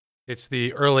It's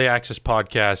the Early Access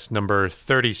Podcast number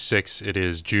 36. It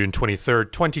is June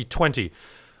 23rd, 2020.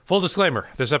 Full disclaimer,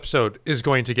 this episode is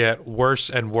going to get worse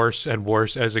and worse and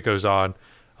worse as it goes on.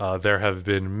 There have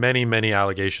been many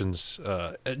allegations,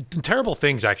 terrible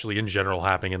things actually in general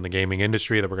happening in the gaming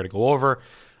industry that we're going to go over.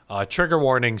 Trigger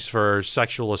warnings for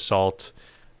sexual assault,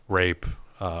 rape,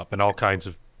 and all kinds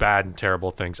of bad and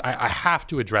terrible things. I have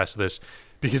to address this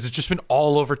because it's just been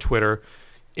all over Twitter.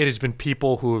 It has been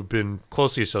people who have been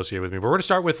closely associated with me. But we're going to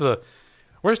start with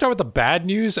the bad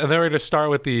news, and then we're going to start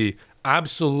with the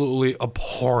absolutely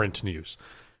abhorrent news.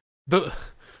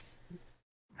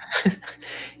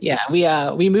 Yeah,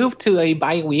 we moved to a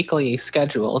bi-weekly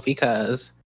schedule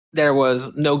because there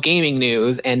was no gaming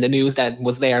news, and the news that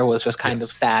was there was just kind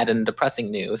of sad and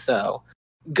depressing news. So,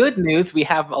 good news, we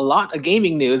have a lot of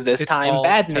gaming news this time.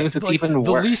 Bad news, it's even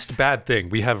worse. The least bad thing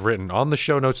we have written on the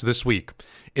show notes this week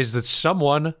is that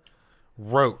someone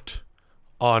wrote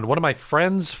on one of my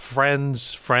friends,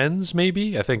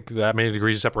 maybe, I think that many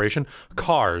degrees of separation,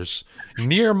 cars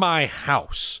near my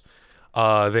house.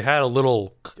 They had a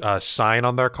little sign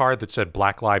on their car that said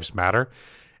Black Lives Matter,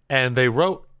 and they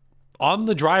wrote on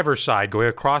the driver's side, going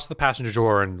across the passenger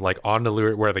door and like on the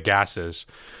where the gas is,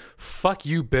 "Fuck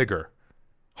you, bigger."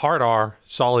 Hard R,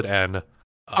 solid N.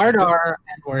 Hard R,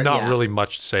 N-word, not really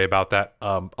much to say about that,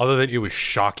 other than it was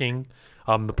shocking.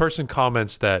 The person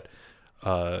comments that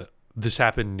this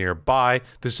happened nearby.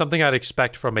 This is something I'd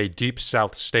expect from a deep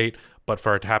South state, but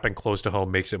for it to happen close to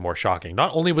home makes it more shocking.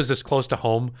 Not only was this close to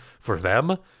home for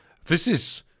them, this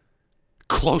is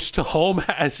close to home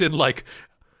as in like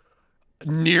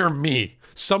near me.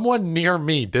 Someone near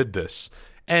me did this.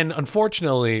 And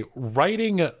unfortunately,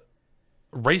 writing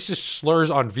racist slurs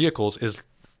on vehicles is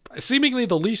seemingly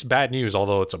the least bad news,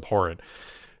 although it's abhorrent,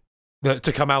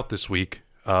 to come out this week.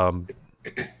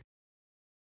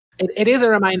 It is a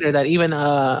reminder that even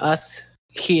us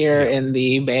here in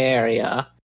the Bay Area,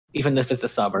 even if it's a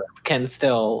suburb, can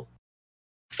still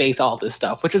face all this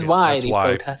stuff, which is why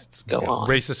protests go on.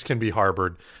 Racists can be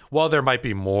harbored. While there might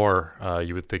be more,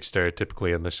 you would think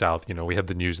stereotypically in the South, we had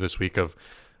the news this week of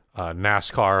a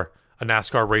NASCAR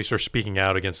racer speaking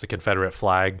out against the Confederate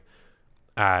flag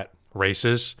at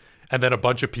races, and then a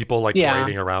bunch of people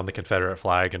parading around the Confederate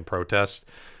flag in protest.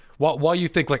 While you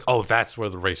think oh, that's where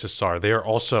the racists are, they are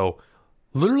also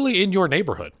literally in your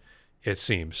neighborhood, it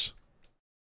seems.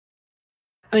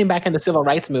 I mean, back in the civil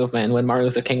rights movement, when Martin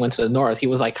Luther King went to the North, he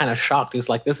was kind of shocked. He's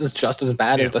like, this is just as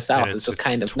bad as the South. It's just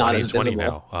kind of not as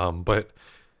visible now. But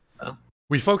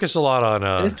we focus a lot on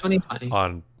it is 2020.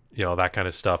 On that kind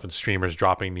of stuff and streamers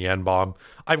dropping the N-bomb.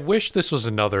 I wish this was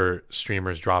another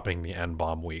streamers dropping the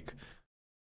N-bomb week,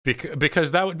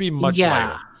 because that would be much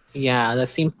lighter. Yeah, that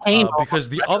seems painful. Because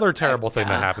the other terrible thing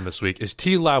that happened this week is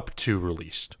T-Laup 2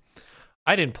 released.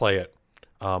 I didn't play it.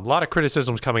 A lot of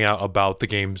criticisms coming out about the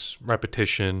game's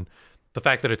repetition, the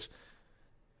fact that it's.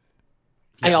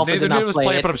 I also did not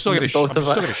play it, but I'm still going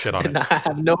to shit on it. I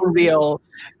have no real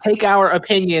take our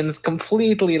opinions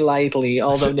completely lightly.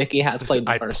 Although Nikki has played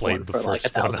the first one for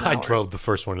 1,000 hours. I drove the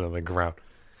first one on the ground.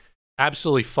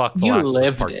 Absolutely fucked The Last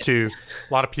of Us Part 2.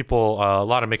 A lot of people, a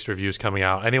lot of mixed reviews coming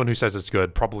out. Anyone who says it's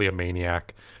good, probably a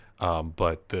maniac.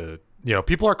 But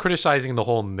people are criticizing the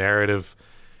whole narrative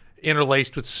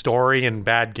interlaced with story and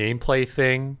bad gameplay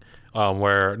thing,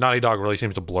 where Naughty Dog really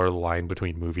seems to blur the line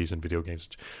between movies and video games.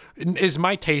 Is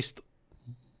my taste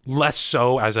less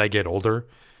so as I get older?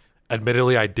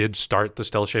 Admittedly, I did start the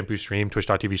Stella Shampoo stream,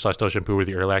 twitch.tv/Stella Shampoo, where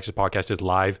the Early Access Podcast is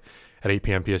live at 8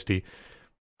 p.m. PST.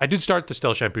 I did start the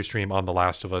Stella Shampoo stream on The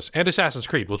Last of Us and Assassin's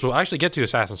Creed, which we'll actually get to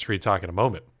Assassin's Creed talk in a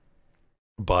moment.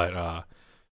 But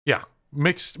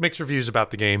mixed reviews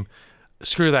about the game.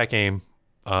 Screw that game.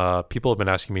 People have been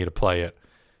asking me to play it,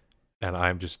 and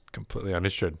I'm just completely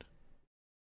uninterested.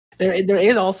 There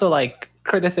is also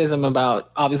criticism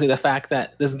about obviously the fact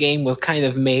that this game was kind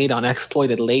of made on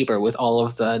exploited labor with all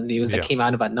of the news that came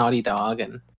out about Naughty Dog,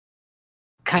 and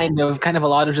kind of a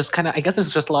lot of I guess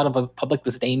there's just a lot of a public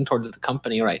disdain towards the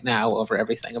company right now over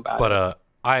everything about it.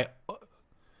 But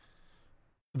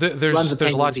there's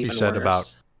a lot to be said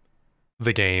about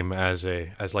the game as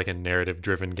a narrative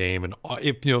driven game, and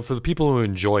if for the people who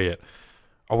enjoy it,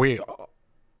 are we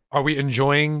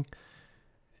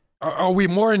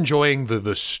more enjoying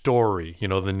the story,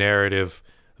 the narrative,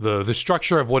 the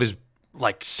structure of what is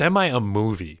semi a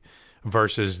movie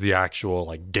versus the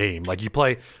actual game. You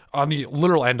play on the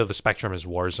literal end of the spectrum is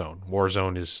Warzone.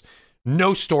 Warzone is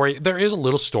no story. There is a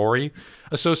little story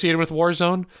associated with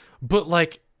Warzone, but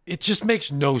it just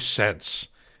makes no sense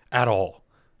at all.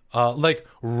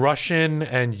 Russian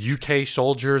and UK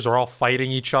soldiers are all fighting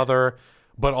each other,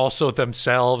 but also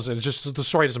themselves, and the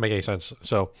story doesn't make any sense.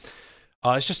 So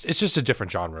it's just a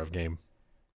different genre of game.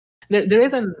 There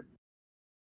is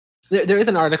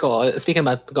an article, speaking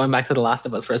about going back to The Last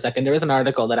of Us for a second, there is an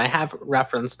article that I have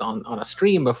referenced on a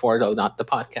stream before, though not the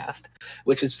podcast,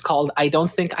 which is called I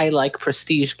Don't Think I Like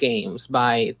Prestige Games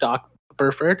by Doc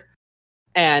Burford.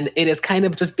 And it is kind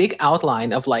of just big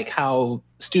outline of like how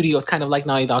studios kind of like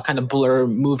Naughty Dog kind of blur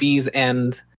movies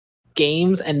and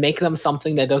games and make them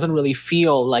something that doesn't really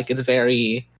feel like it's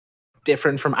very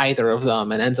different from either of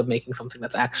them, and ends up making something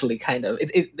that's actually kind of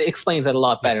it explains it a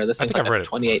lot better. This thing's like a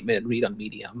 28-minute read on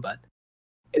Medium, but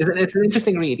it's an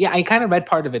interesting read. Yeah, I kind of read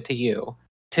part of it to you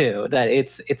too, that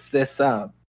it's this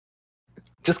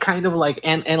just kind of like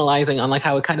analyzing on like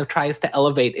how it kind of tries to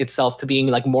elevate itself to being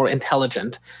like more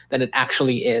intelligent than it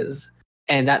actually is,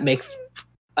 and that makes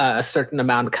a certain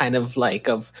amount kind of like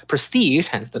of prestige,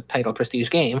 hence the title Prestige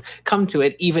Game, come to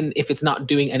it, even if it's not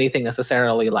doing anything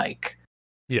necessarily like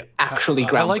actually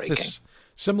groundbreaking. I like this.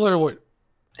 Similar to what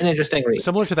an interesting read.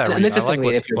 Similar to that an read. Interesting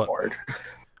read if you're bored.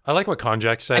 I like what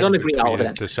Konjac said. I don't agree all of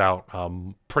it. This out,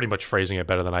 pretty much phrasing it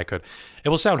better than I could. It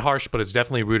will sound harsh, but it's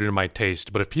definitely rooted in my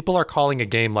taste. But if people are calling a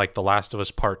game like The Last of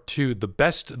Us Part 2 the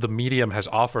best the medium has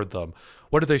offered them,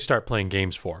 what do they start playing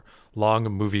games for? Long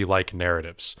movie-like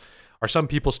narratives. Are some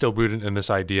people still rooted in this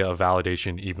idea of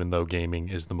validation, even though gaming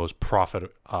is the most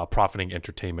profiting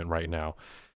entertainment right now?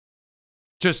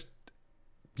 Just,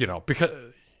 because...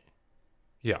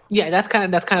 Yeah, that's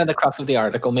kind of the crux of the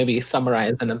article, maybe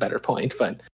summarized in a better point,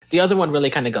 but the other one really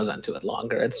kind of goes into it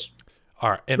longer. It's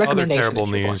all right. And other terrible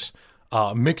news,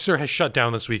 Mixer has shut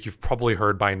down this week. You've probably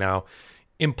heard by now.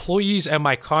 Employees and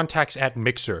my contacts at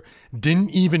Mixer didn't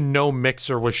even know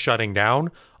Mixer was shutting down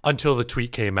until the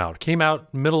tweet came out. Came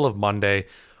out middle of Monday.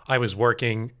 I was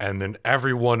working, and then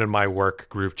everyone in my work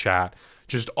group chat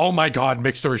just, oh my God,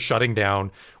 Mixer is shutting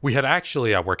down. We had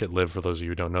actually, I work at Live, for those of you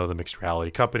who don't know, the mixed reality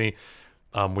company.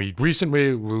 We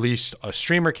recently released a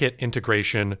Streamer Kit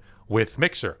integration with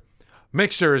Mixer.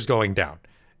 Mixer is going down,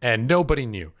 and nobody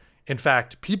knew. In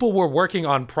fact, people were working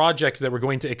on projects that were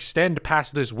going to extend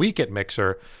past this week at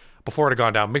Mixer before it had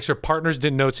gone down. Mixer partners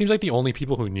didn't know. It seems like the only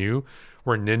people who knew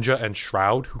were Ninja and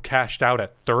Shroud, who cashed out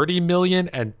at 30 million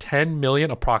and 10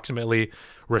 million approximately,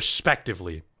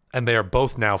 respectively. And they are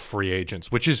both now free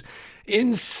agents, which is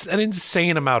an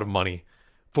insane amount of money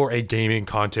for a gaming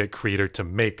content creator to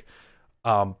make.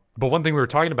 But one thing we were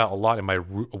talking about a lot in my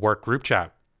work group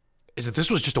chat is that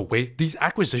this was just a waste. These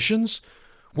acquisitions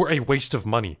were a waste of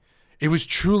money. It was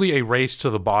truly a race to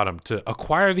the bottom to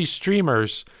acquire these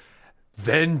streamers,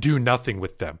 then do nothing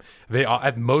with them. They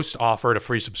at most offered a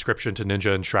free subscription to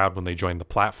Ninja and Shroud when they joined the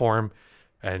platform,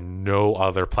 and no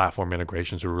other platform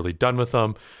integrations were really done with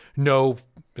them. No,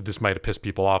 this might have pissed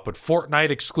people off, but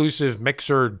Fortnite exclusive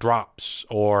Mixer drops,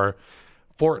 or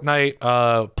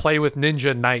Fortnite play with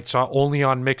Ninja nights only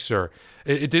on Mixer.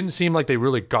 It didn't seem like they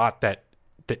really got that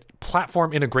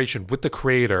platform integration with the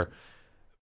creator.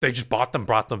 They just brought them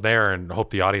there and hoped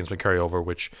the audience would carry over,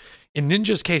 which in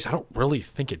Ninja's case, I don't really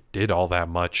think it did all that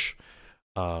much.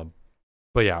 But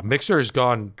yeah, Mixer has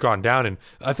gone down, and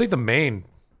I think the main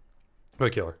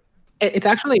killer. It's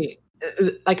actually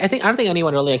like I don't think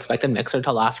anyone really expected Mixer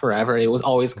to last forever. It was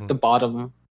always the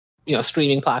bottom,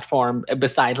 streaming platform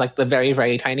besides like the very,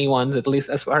 very tiny ones. At least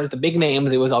as far as the big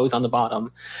names, it was always on the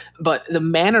bottom. But the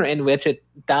manner in which it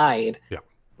died,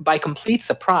 by complete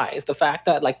surprise, the fact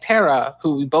that like Tara,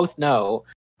 who we both know,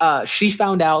 she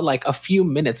found out like a few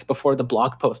minutes before the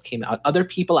blog post came out. Other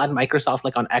people at Microsoft,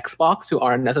 like on Xbox, who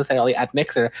aren't necessarily at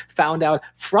Mixer, found out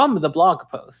from the blog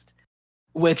post,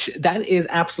 which that is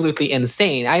absolutely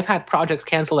insane. I've had projects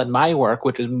canceled at my work,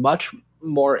 which is much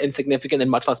more insignificant and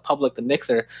much less public than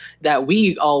Mixer, that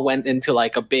we all went into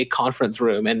like a big conference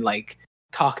room and like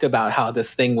talked about how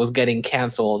this thing was getting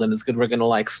canceled and we're going to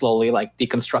like slowly like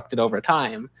deconstruct it over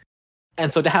time.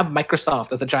 And so to have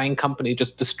Microsoft as a giant company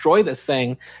just destroy this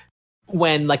thing,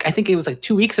 when like I think it was like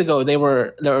 2 weeks ago, there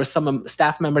were some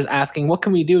staff members asking, what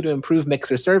can we do to improve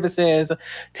Mixer services?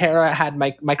 Tara had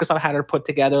Microsoft had her put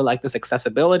together like this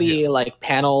accessibility like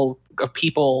panel of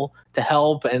people to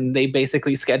help, and they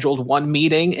basically scheduled one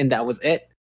meeting and that was it.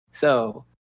 So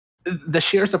the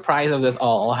sheer surprise of this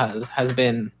all has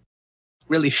been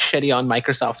really shitty on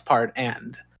Microsoft's part,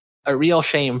 and a real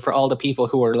shame for all the people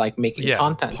who are like making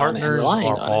content on it and relying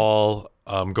on it. Partners are all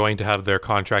going to have their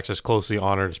contracts as closely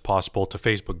honored as possible to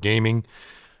Facebook Gaming.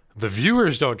 The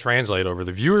viewers don't translate over.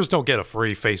 The viewers don't get a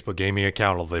free Facebook Gaming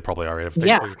account, although they probably already have a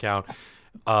Facebook account.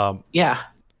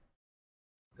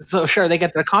 So sure, they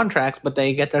get their contracts, but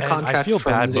they get their contracts from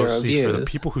zero views. I feel bad mostly for the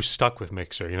people who stuck with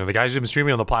Mixer. The guys who've been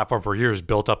streaming on the platform for years,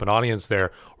 built up an audience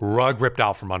there, rug ripped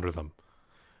out from under them.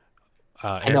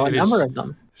 I know a number of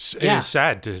them. It is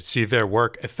sad to see their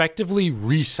work effectively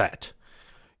reset.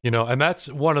 And that's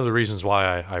one of the reasons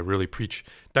why I really preach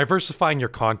diversifying your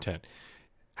content.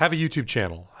 Have a YouTube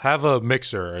channel, have a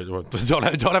Mixer, don't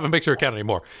have a Mixer account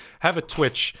anymore. Have a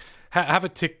Twitch, have a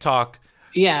TikTok.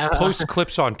 Yeah. Post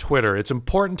clips on Twitter. It's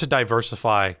important to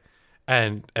diversify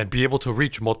and be able to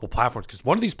reach multiple platforms, because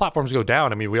one of these platforms go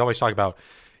down. I mean, we always talk about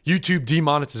YouTube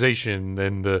demonetization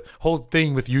and the whole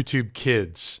thing with YouTube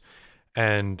Kids,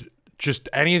 and just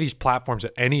any of these platforms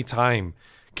at any time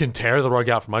can tear the rug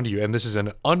out from under you. And this is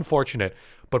an unfortunate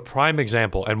but prime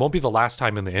example, and won't be the last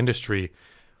time in the industry,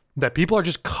 that people are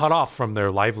just cut off from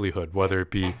their livelihood, whether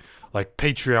it be like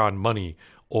Patreon money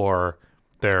or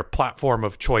their platform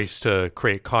of choice to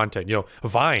create content.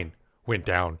 Vine went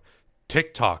down,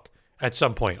 TikTok at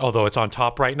some point, although it's on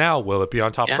top right now. Will it be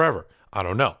on top forever? I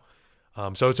don't know.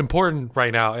 So it's important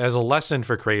right now as a lesson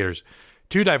for creators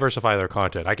to diversify their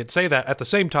content. I could say that at the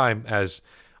same time as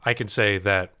I can say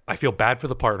that I feel bad for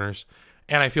the partners,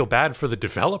 and I feel bad for the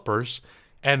developers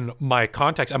and my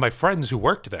contacts and my friends who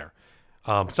worked there.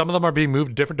 Some of them are being moved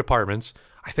to different departments.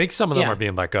 I think some of them are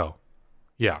being let go.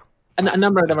 Yeah. A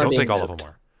number of them are being moved. I don't think all of them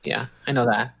are. Yeah, I know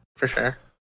that for sure.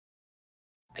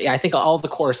 Yeah, I think all the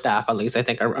core staff, at least, I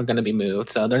think are going to be moved.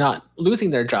 So they're not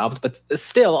losing their jobs, but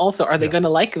still, also, are they going to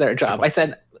like their job? I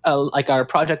said, like, our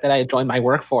project that I joined my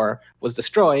work for was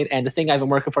destroyed, and the thing I've been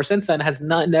working for since then has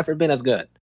never been as good.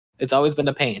 It's always been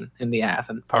a pain in the ass,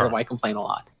 and part of why I complain a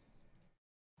lot.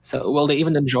 So will they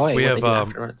even enjoy what they do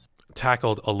afterwards?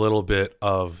 Tackled a little bit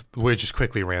of, we just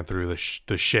quickly ran through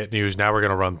the shit news. Now we're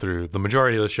going to run through the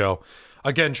majority of the show.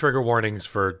 Again, trigger warnings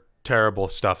for terrible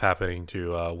stuff happening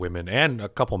to women and a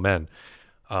couple men.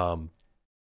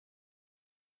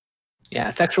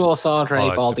 Sexual assault,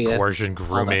 rape, all the coercion,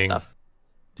 grooming, all that stuff.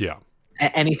 Yeah.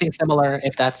 Anything similar,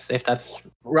 if that's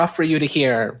rough for you to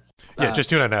hear. Just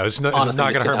tune out now. It's not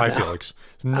going to hurt my feelings.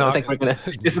 I don't think we're gonna.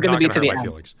 This is going to be to the end.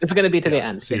 This is going to be to the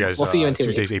end. So you guys, we'll see you in 2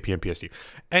 Tuesdays, weeks. 8 p.m. PST.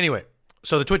 Anyway,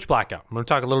 so the Twitch blackout. I'm going to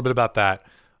talk a little bit about that,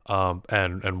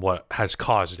 and what has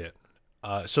caused it.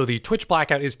 So the Twitch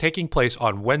blackout is taking place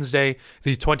on Wednesday,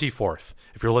 the 24th.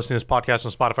 If you're listening to this podcast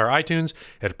on Spotify or iTunes,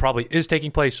 it probably is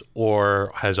taking place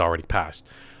or has already passed.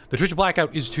 The Twitch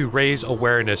blackout is to raise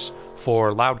awareness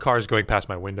for loud cars going past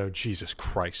my window. Jesus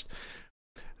Christ.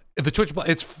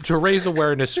 It's to raise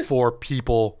awareness for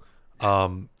people,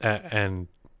 and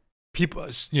people,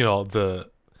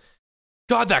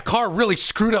 God, that car really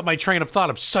screwed up my train of thought.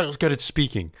 I'm so good at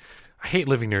speaking. I hate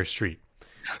living near a street.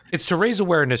 It's to raise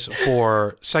awareness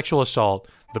for sexual assault,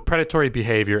 the predatory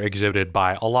behavior exhibited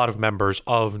by a lot of members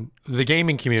of the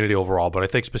gaming community overall, but I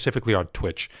think specifically on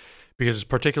Twitch, because it's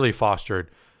particularly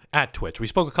fostered at Twitch. We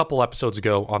spoke a couple episodes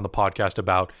ago on the podcast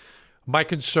about my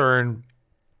concern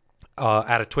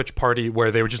at a Twitch party where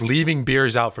they were just leaving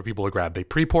beers out for people to grab. They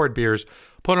pre-poured beers,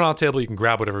 put it on the table, you can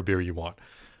grab whatever beer you want.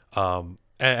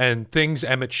 And things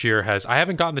Emmett Shear has, I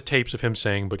haven't gotten the tapes of him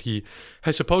saying, but he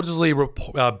has supposedly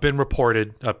been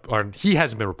reported, or he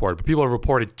hasn't been reported, but people have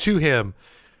reported to him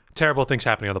terrible things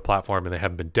happening on the platform and they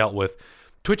haven't been dealt with.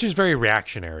 Twitch is very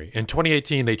reactionary. In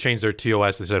 2018, they changed their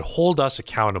TOS. They said, hold us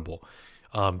accountable.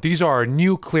 These are our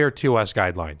new clear TOS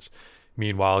guidelines.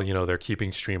 Meanwhile, they're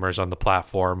keeping streamers on the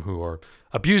platform who are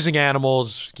abusing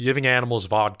animals, giving animals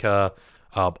vodka,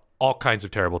 all kinds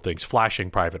of terrible things,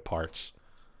 flashing private parts.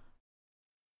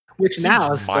 Which now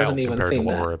doesn't even seem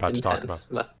what that we're about intense, to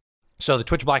talk about. So the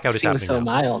Twitch blackout is happening so now.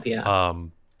 Mild, yeah.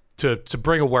 To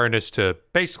bring awareness to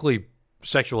basically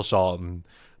sexual assault and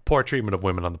poor treatment of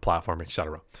women on the platform,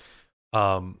 etc.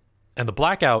 And the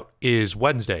blackout is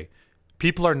Wednesday.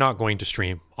 People are not going to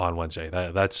stream on Wednesday.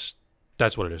 That's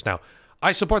what it is. Now,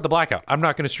 I support the blackout. I'm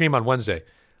not going to stream on Wednesday.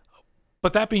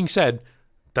 But that being said,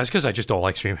 that's because I just don't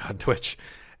like streaming on Twitch,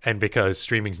 and because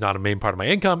streaming's not a main part of my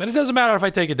income, and it doesn't matter if I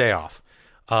take a day off.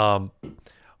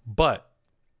 But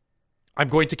I'm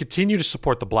going to continue to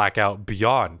support the blackout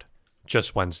beyond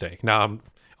just Wednesday. Now, I'm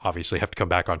obviously have to come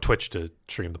back on Twitch to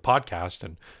stream the podcast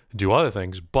and do other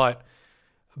things, but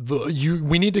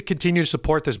we need to continue to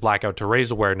support this blackout to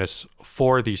raise awareness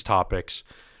for these topics,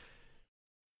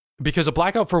 because a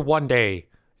blackout for one day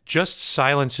just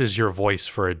silences your voice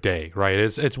for a day, right?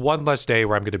 It's one less day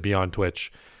where I'm going to be on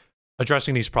Twitch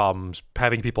addressing these problems,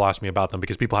 having people ask me about them,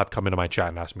 because people have come into my chat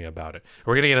and asked me about it.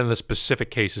 We're going to get into the specific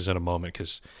cases in a moment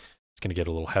because it's going to get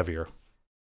a little heavier.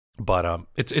 But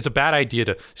it's a bad idea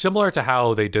to, similar to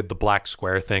how they did the black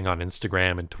square thing on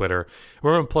Instagram and Twitter.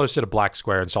 Everyone posted a black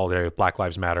square in solidarity with Black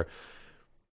Lives Matter.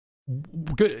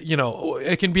 Good,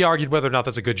 it can be argued whether or not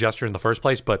that's a good gesture in the first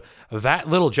place, but that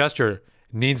little gesture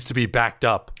needs to be backed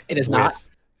up. It is not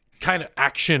kind of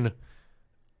action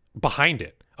behind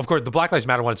it. of course, the Black Lives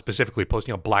Matter one specifically,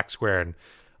 posting a black square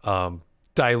and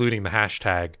diluting the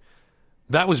hashtag,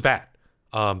 that was bad.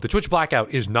 The Twitch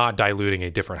blackout is not diluting a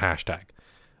different hashtag.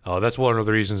 That's one of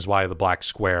the reasons why the black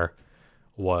square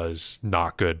was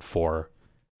not good for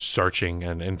searching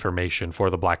and information for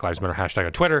the Black Lives Matter hashtag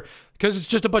on Twitter, because it's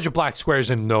just a bunch of black squares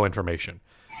and no information.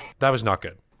 That was not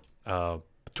good.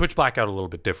 Twitch blackout a little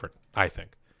bit different, I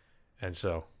think. And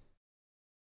so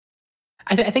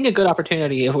I think a good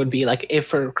opportunity would be like if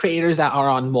for creators that are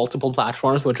on multiple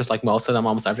platforms, which is like most of them,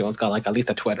 almost everyone's got like at least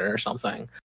a Twitter or something,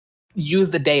 use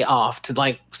the day off to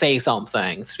like say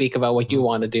something, speak about what you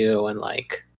want to do, and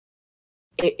like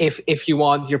if you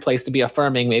want your place to be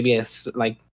affirming, maybe it's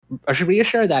like I should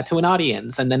reassure that to an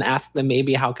audience and then ask them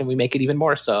maybe how can we make it even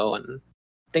more so, and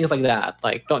things like that.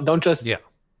 Like don't just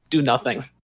do nothing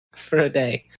for a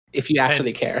day if you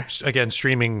actually care. Again,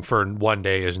 streaming for one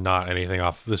day is not anything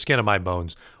off the skin of my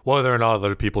bones. Whether or not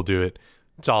other people do it,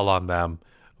 it's all on them.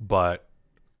 But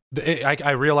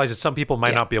I realize that some people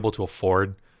might not be able to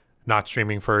afford not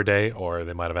streaming for a day, or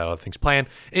they might have had other things planned.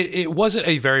 It wasn't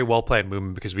a very well-planned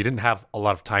movement because we didn't have a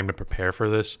lot of time to prepare for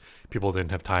this. People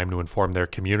didn't have time to inform their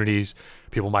communities.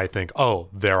 People might think, oh,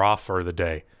 they're off for the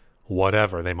day.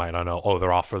 Whatever. They might not know, oh,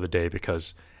 they're off for the day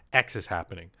because X is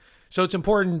happening. So it's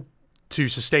important to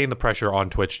sustain the pressure on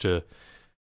Twitch to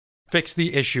fix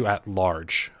the issue at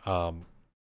large. And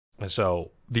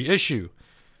so the issue,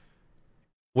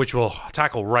 which we'll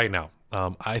tackle right now,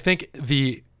 I think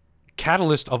the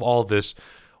catalyst of all this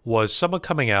was someone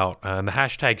coming out and the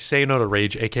hashtag Say No to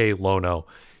Rage, aka Lono.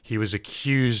 He was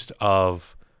accused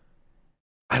of,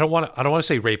 I don't want to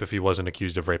say rape if he wasn't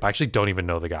accused of rape. I actually don't even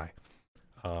know the guy.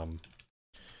 But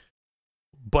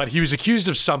he was accused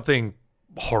of something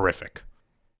horrific.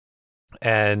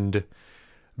 And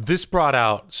this brought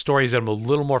out stories that I'm a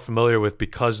little more familiar with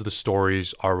because the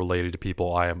stories are related to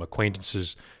people I am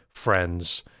acquaintances,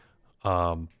 friends,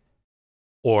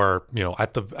 or, you know,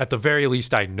 at the very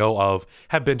least I know of,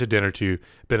 have been to dinner to,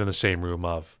 been in the same room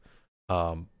of.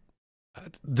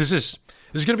 This is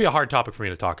going to be a hard topic for me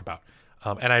to talk about.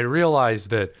 And I realize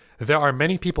that there are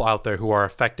many people out there who are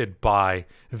affected by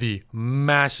the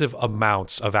massive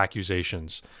amounts of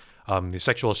accusations, the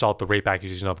sexual assault, the rape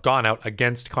accusations have gone out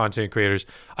against content creators,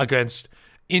 against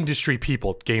industry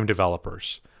people, game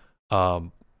developers.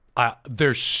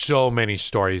 There's so many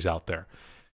stories out there.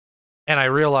 And I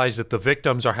realize that the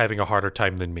victims are having a harder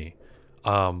time than me.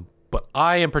 But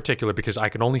I, in particular, because I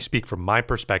can only speak from my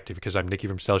perspective, because I'm Nikki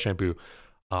from Stell Shampoo,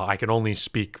 I can only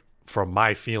speak from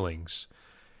my feelings.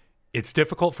 It's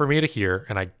difficult for me to hear,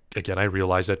 and I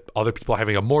realize that other people are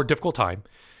having a more difficult time.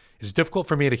 It's difficult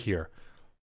for me to hear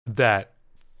that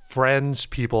friends,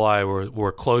 people I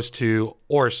were close to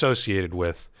or associated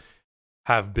with,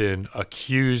 have been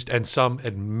accused and some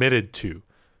admitted to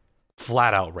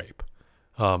flat-out rape.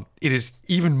 It is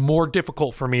even more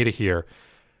difficult for me to hear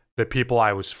that people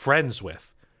I was friends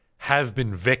with have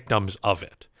been victims of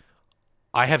it.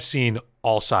 I have seen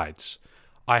all sides.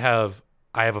 I have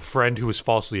a friend who was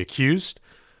falsely accused,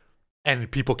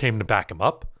 and people came to back him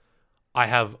up. I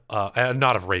have,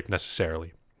 not of rape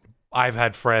necessarily. I've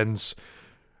had friends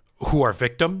who are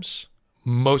victims,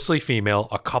 mostly female,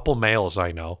 a couple males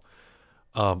I know.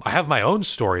 I have my own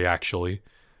story, actually.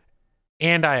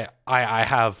 And I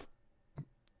have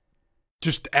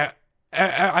just,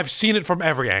 I've seen it from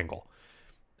every angle.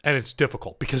 And it's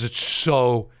difficult because it's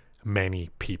so many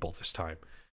people this time.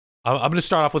 I'm going to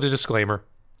start off with a disclaimer.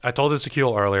 I told this to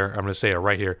Keel earlier. I'm going to say it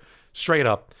right here. Straight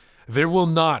up. There will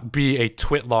not be a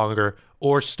twit longer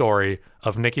or story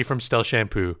of Nikki from Stell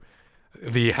Shampoo,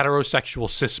 the heterosexual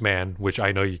cis man, which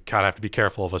I know you kind of have to be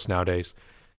careful of us nowadays,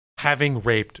 having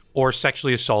raped or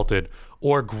sexually assaulted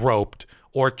or groped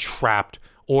or trapped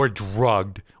or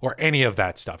drugged or any of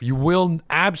that stuff. You will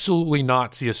absolutely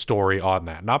not see a story on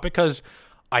that. Not because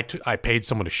I paid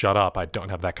someone to shut up. I don't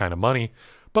have that kind of money.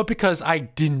 But because I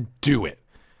didn't do it.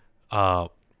 I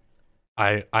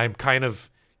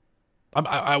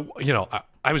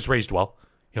was raised well.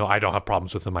 You know, I don't have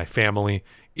problems within my family.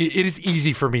 It is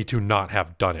easy for me to not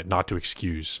have done it, not to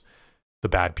excuse the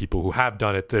bad people who have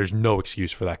done it. There's no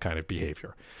excuse for that kind of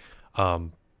behavior.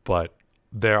 But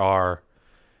there are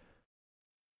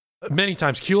many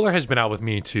times, Keeler has been out with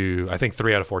me to, I think,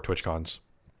 3 out of 4 TwitchCons.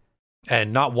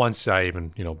 And not once did I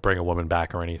even, bring a woman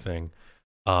back or anything.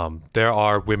 There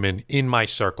are women in my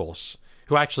circles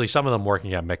who actually, some of them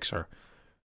working at Mixer,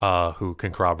 who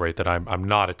can corroborate that I'm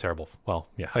not a terrible,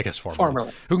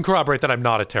 formerly, who can corroborate that I'm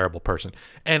not a terrible person.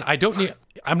 And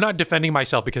I'm not defending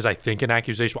myself because I think an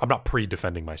accusation, I'm not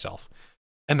pre-defending myself.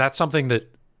 And that's something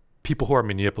that people who are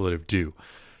manipulative do.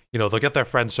 You know, they'll get their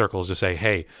friend circles to say,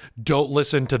 hey, don't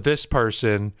listen to this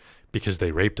person because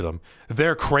they raped them.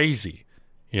 They're crazy.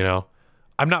 You know,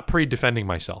 I'm not pre-defending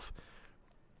myself.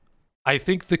 I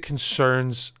think the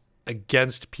concerns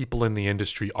against people in the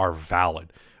industry are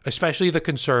valid, especially the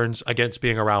concerns against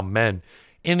being around men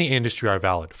in the industry are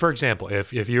valid. For example,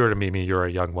 if you were to meet me, you're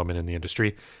a young woman in the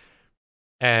industry,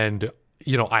 and,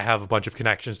 you know, I have a bunch of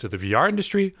connections to the VR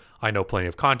industry. I know plenty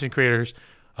of content creators.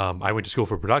 I went to school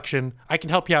for production. I can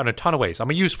help you out in a ton of ways.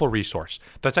 I'm a useful resource.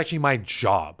 That's actually my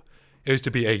job, is to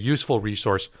be a useful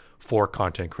resource for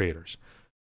content creators.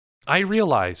 I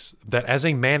realize that as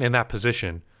a man in that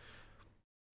position,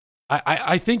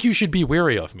 I think you should be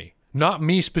wary of me. Not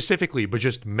me specifically, but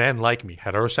just men like me,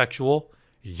 heterosexual,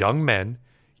 young men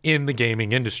in the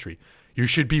gaming industry. You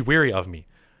should be wary of me.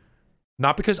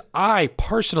 Not because I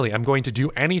personally am going to do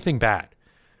anything bad,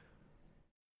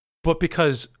 but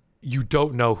because you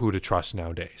don't know who to trust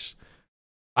nowadays.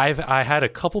 I had a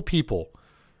couple people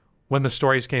when the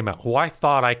stories came out who I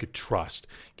thought I could trust.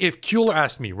 If Kueller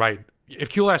asked me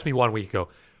 1 week ago,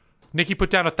 Nikki, put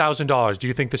down $1,000. Do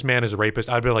you think this man is a rapist?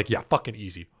 I'd be like, yeah, fucking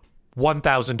easy.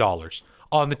 $1,000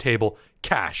 on the table,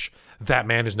 cash. That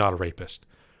man is not a rapist.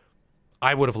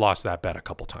 I would have lost that bet a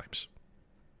couple times.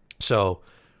 So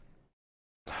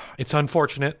it's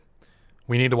unfortunate.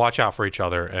 We need to watch out for each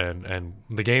other, and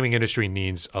the gaming industry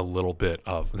needs a lot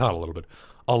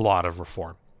of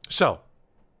reform. So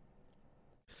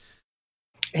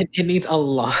it needs a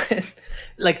lot.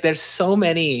 Like, there's so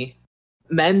many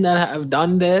men that have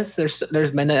done this.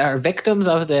 There's men that are victims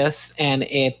of this, and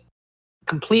it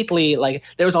completely, like,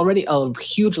 there was already a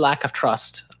huge lack of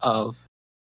trust of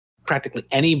practically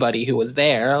anybody who was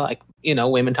there. Like, you know,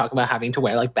 women talk about having to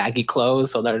wear like baggy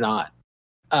clothes so they're not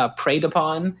preyed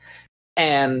upon.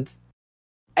 And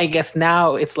I guess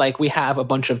now it's like we have a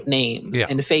bunch of names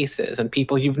and faces and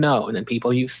people you've known and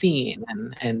people you've seen,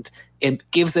 and it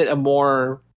gives it a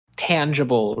more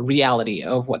tangible reality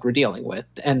of what we're dealing with.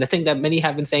 And the thing that many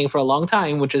have been saying for a long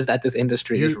time, which is that this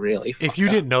industry is really fucked up. If you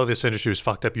didn't know this industry was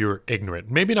fucked up, you were ignorant.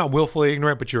 Maybe not willfully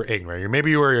ignorant, but you're ignorant.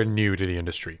 Maybe you were new to the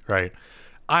industry, right?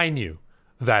 I knew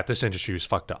that this industry was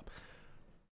fucked up,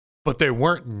 but there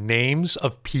weren't names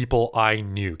of people I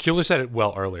knew. Kueller said it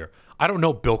well earlier. I don't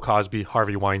know Bill Cosby,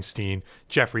 Harvey Weinstein,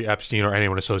 Jeffrey Epstein, or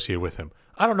anyone associated with him.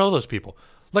 I don't know those people.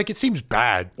 Like, it seems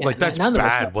bad. Yeah, like, that's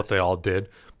bad what they all did,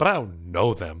 but I don't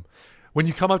know them. When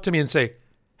you come up to me and say,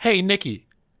 hey, Nikki,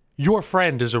 your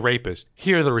friend is a rapist.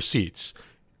 Here are the receipts.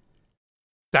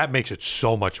 That makes it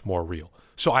so much more real.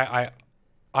 So I've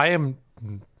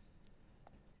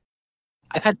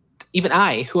had, even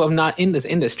I, who am not in this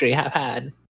industry,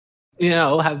 have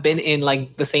been in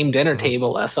like the same dinner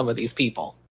table as some of these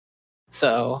people.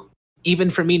 So even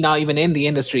for me, not even in the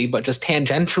industry, but just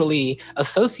tangentially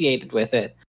associated with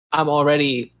it, I'm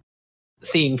already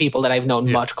seeing people that I've known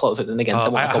much closer than against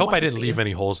someone. I hope I didn't leave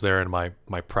any holes there in my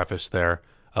preface there.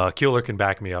 Kueller can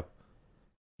back me up.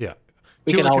 Yeah.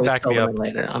 We can always back me up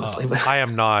later, honestly. I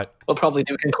am not. We'll probably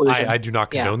do a conclusion. I do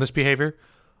not condone this behavior.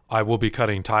 I will be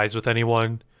cutting ties with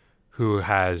anyone who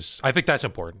has. I think that's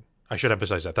important. I should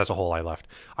emphasize that. That's a hole I left.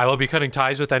 I will be cutting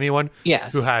ties with anyone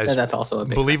who has that's also a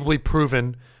big believably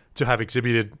proven to have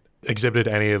exhibited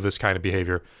any of this kind of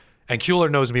behavior. And Kueller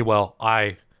knows me well.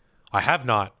 I have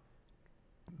not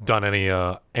done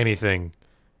anything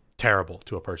terrible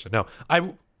to a person. No,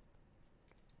 I'm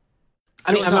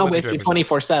not with you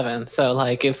 24/7. So,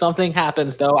 like, if something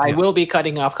happens, though, I will be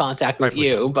cutting off contact with you.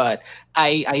 Sure. But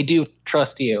I do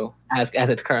trust you as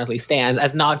it currently stands,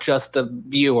 as not just a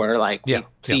viewer. Like, we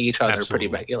see each other pretty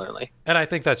regularly, and I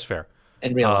think that's fair.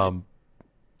 In real life.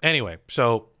 Anyway,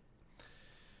 so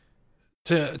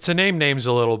to name names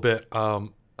a little bit, a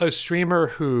streamer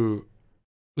who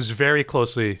was very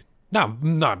closely,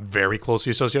 not very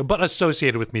closely associated, but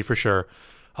associated with me for sure.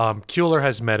 Kueller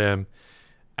has met him.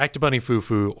 Actabunny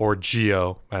Fufu, or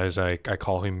Geo, as I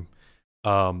call him,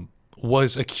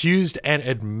 was accused and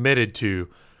admitted to,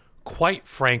 quite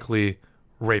frankly,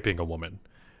 raping a woman.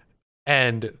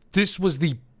 And this was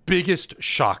the biggest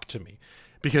shock to me,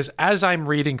 because as I'm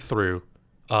reading through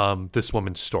this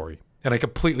woman's story, and I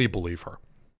completely believe her,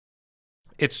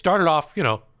 it started off,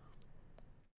 Well,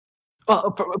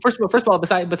 first of all,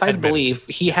 besides belief,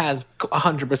 he has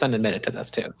 100% admitted to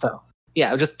this too. So.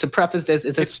 Yeah, just to preface this,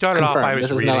 it started confirmed. Off, I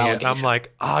was reading it, and I'm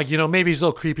like, maybe he's a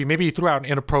little creepy. Maybe he threw out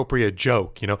an inappropriate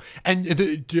joke,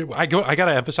 And I got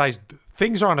to emphasize,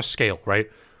 things are on a scale, right?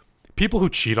 People who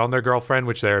cheat on their girlfriend,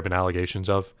 which there have been allegations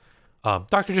of,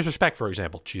 Dr. Disrespect, for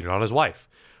example, cheated on his wife,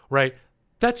 right?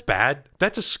 That's bad.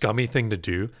 That's a scummy thing to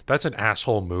do. That's an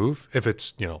asshole move. If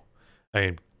it's,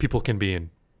 people can be in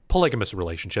polygamous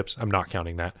relationships. I'm not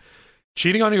counting that.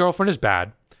 cheating on your girlfriend is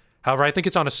bad. However, I think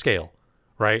it's on a scale,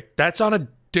 right? That's on a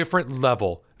different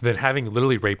level than having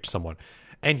literally raped someone.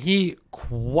 And he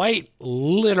quite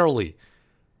literally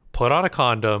put on a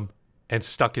condom and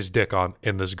stuck his dick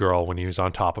in this girl when he was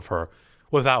on top of her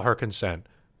without her consent,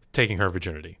 taking her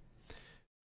virginity.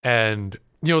 And,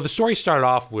 the story started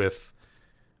off with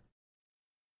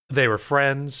they were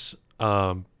friends.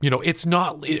 It's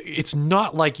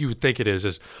not like you would think it is.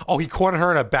 He cornered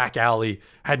her in a back alley,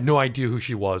 had no idea who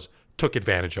she was, took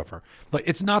advantage of her. Like,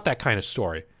 it's not that kind of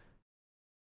story.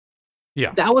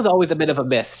 Yeah, that was always a bit of a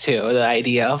myth too. The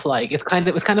idea of like it's kind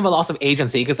of a loss of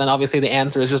agency, because then obviously the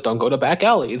answer is just don't go to back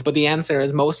alleys. But the answer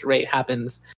is most rape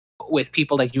happens with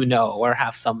people that or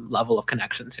have some level of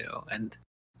connection to, and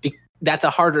that's a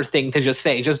harder thing to just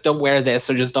say. Just don't wear this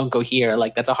or just don't go here.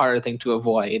 Like that's a harder thing to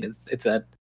avoid.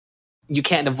 You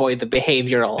can't avoid the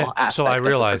behavioral aspect. So I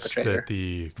realized that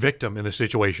the victim in the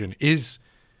situation is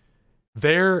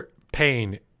their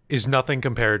pain is nothing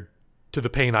compared to the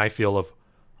pain I feel of,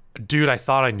 dude, I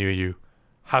thought I knew you.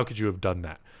 How could you have done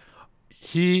that?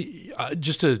 He,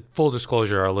 just a full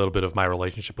disclosure, a little bit of my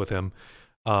relationship with him.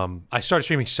 I started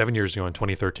streaming 7 years ago in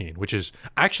 2013, which is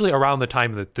actually around the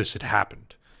time that this had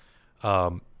happened.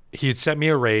 He had sent me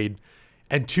a raid,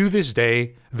 and to this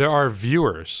day, there are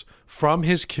viewers from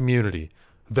his community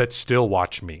that still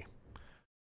watch me.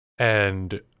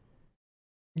 And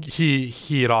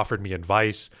he had offered me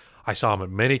advice. I saw him at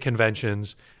many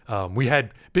conventions. We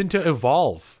had been to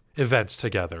Evolve events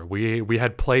together. We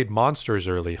had played Monsters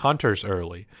early, Hunters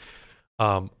early.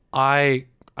 I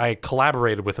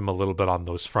collaborated with him a little bit on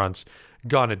those fronts,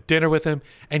 gone to dinner with him,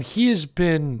 and he has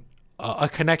been a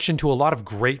connection to a lot of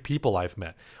great people I've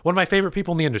met. One of my favorite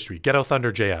people in the industry, Ghetto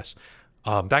Thunder JS.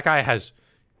 That guy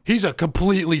he's a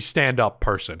completely stand-up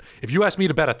person. If you ask me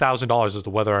to bet $1,000 as to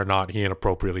whether or not he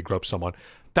inappropriately groped someone,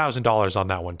 $1,000 on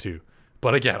that one too.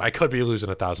 But again, I could be losing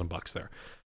 $1,000 there.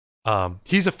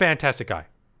 He's a fantastic guy.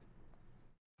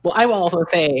 Well, I will also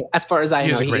say, as far as I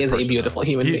know, he is a beautiful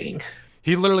human being.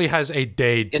 He literally has a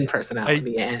day in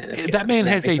personality. That man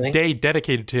has a day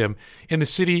dedicated to him in the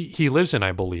city he lives in,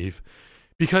 I believe,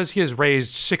 because he has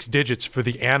raised 6 digits for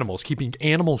the animals, keeping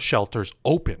animal shelters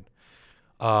open.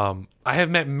 I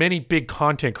have met many big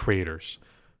content creators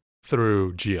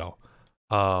through Geo.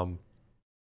 I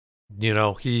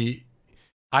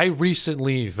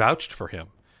recently vouched for him.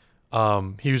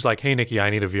 He was like, "Hey, Nikki, I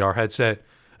need a VR headset."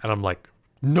 And I'm like,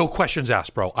 "No questions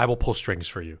asked, bro. I will pull strings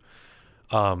for you."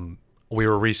 We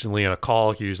were recently in a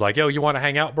call. He was like, "Yo, you want to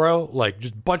hang out, bro? Like,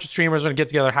 just a bunch of streamers want to get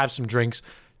together, have some drinks,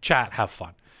 chat, have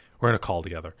fun." We're in a call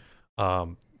together.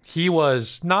 He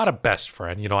was not a best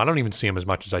friend. I don't even see him as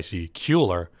much as I see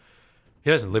Kueller.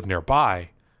 He doesn't live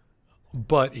nearby.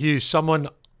 But he's someone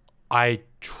I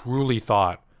truly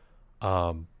thought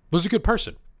was a good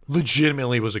person.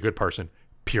 Legitimately was a good person,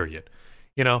 period.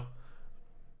 And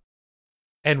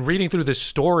reading through this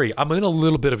story, I'm in a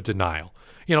little bit of denial.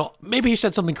 Maybe he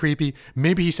said something creepy.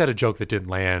 Maybe he said a joke that didn't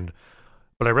land.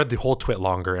 But I read the whole twit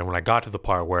longer, and when I got to the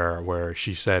part where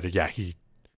she said, yeah, he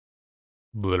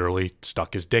literally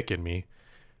stuck his dick in me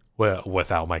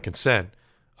without my consent,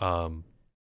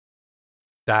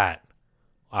 that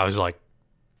I was like,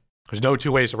 there's no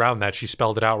two ways around that. She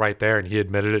spelled it out right there, and he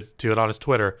admitted it on his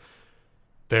Twitter.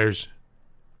 There's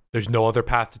no other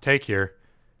path to take here.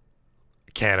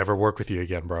 Can't ever work with you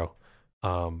again, bro.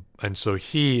 And so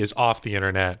he is off the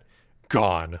internet,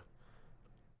 gone.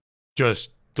 Just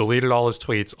deleted all his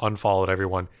tweets, unfollowed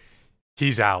everyone.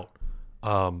 He's out.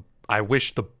 I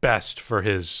wish the best for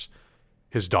his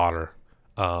daughter,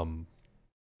 and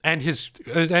his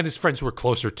friends who were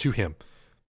closer to him,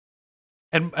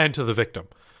 and to the victim.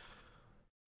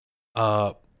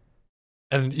 And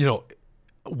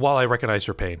while I recognize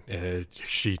her pain,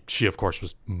 she of course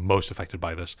was most affected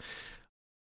by this.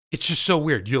 It's just so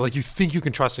weird. You think you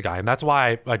can trust a guy, and that's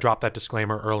why I dropped that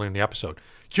disclaimer early in the episode.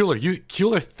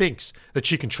 Kueller thinks that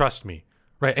she can trust me,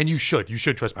 right? And you should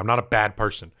trust me. I'm not a bad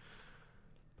person.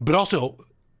 But also,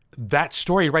 that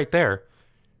story right there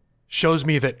shows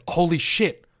me that, holy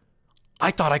shit,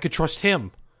 I thought I could trust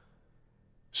him.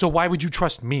 So why would you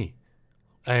trust me?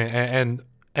 And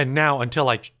now, until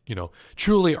I,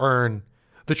 truly earn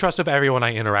the trust of everyone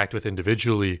I interact with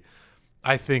individually,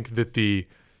 I think that the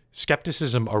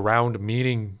skepticism around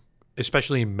meeting,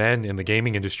 especially men in the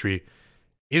gaming industry,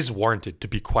 is warranted, to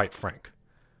be quite frank.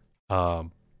 So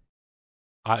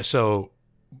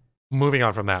moving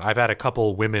on from that, I've had a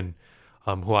couple women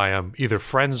who I am either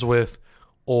friends with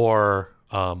or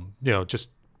just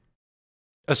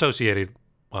associated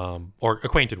or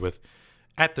acquainted with,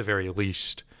 at the very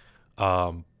least.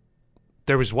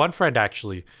 There was one friend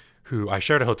actually who I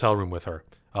shared a hotel room with her.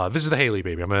 This is the Haley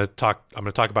baby. I'm gonna talk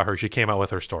about her. She came out with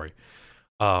her story.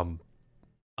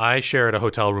 I shared a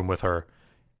hotel room with her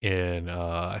in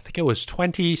I think it was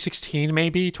 2016,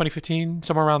 maybe 2015,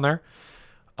 somewhere around there.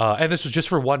 And this was just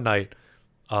for one night.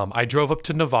 I drove up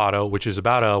to Novato, which is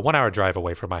about a 1 hour drive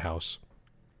away from my house.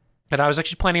 And I was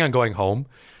actually planning on going home,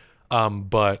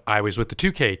 but I was with the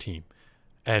 2K team,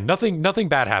 and nothing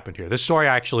bad happened here. This story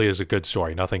actually is a good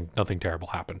story. Nothing terrible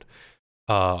happened.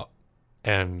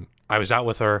 And I was out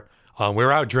with her. We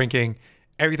were out drinking.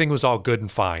 Everything was all good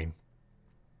and fine.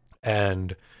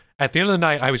 And at the end of the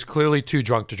night, I was clearly too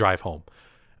drunk to drive home.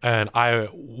 And I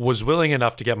was willing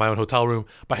enough to get my own hotel room.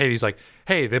 But Haley's like,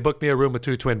 hey, they booked me a room with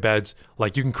 2 twin beds.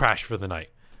 Like, you can crash for the night.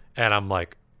 And I'm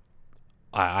like,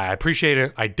 I appreciate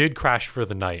it. I did crash for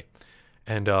the night.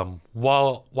 And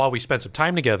while we spent some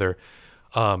time together,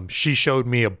 she showed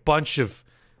me a bunch of,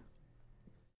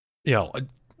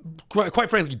 quite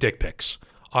frankly, dick pics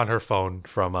on her phone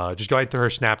from just going through her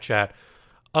Snapchat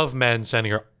of men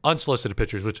sending her unsolicited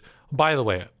pictures, which, by the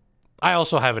way, I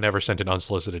also haven't ever sent an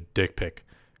unsolicited dick pic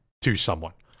to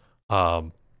someone.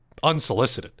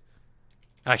 Unsolicited.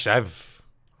 Actually, I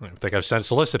don't think I've sent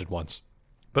solicited once.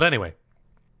 But anyway,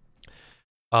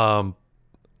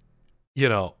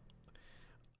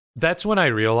 that's when I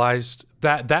realized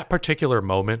that particular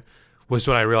moment was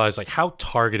when I realized like how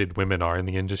targeted women are in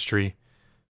the industry.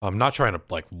 I'm not trying to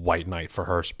like white knight for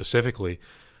her specifically,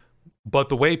 but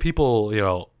the way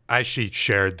people, as she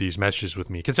shared these messages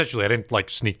with me consensually, I didn't like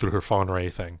sneak through her phone or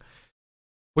anything,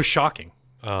 was shocking.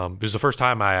 It was the first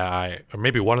time or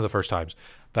maybe one of the first times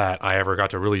that I ever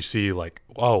got to really see like,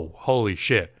 oh, holy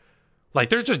shit. Like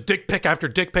there's just dick pic after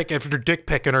dick pic after dick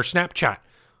pic in her Snapchat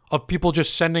of people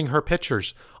just sending her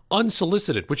pictures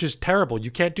unsolicited, which is terrible.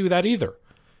 You can't do that either.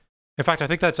 In fact, I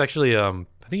think that's actually, I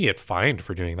think you get fined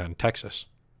for doing that in Texas.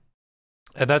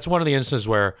 And that's one of the instances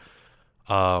where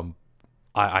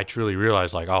I truly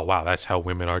realized like, oh, wow, that's how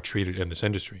women are treated in this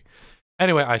industry.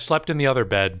 Anyway, I slept in the other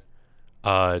bed,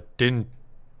 didn't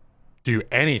do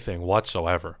anything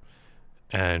whatsoever,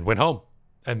 and went home.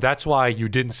 And that's why you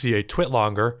didn't see a twit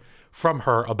longer from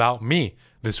her about me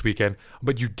this weekend,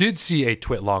 but you did see a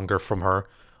twit longer from her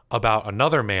about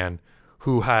another man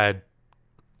who had,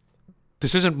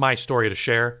 this isn't my story to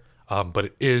share, but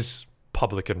it is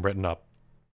public and written up.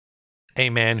 A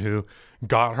man who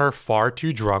got her far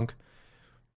too drunk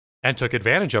and took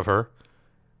advantage of her.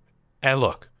 And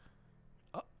look,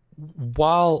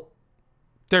 while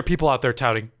there are people out there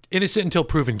touting innocent until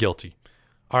proven guilty,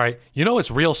 all right,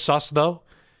 what's real sus though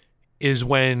is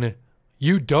when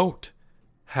you don't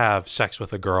have sex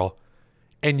with a girl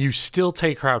and you still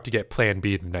take her out to get Plan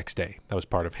B the next day. That was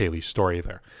part of Haley's story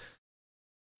there.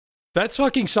 That's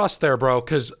fucking sus there, bro,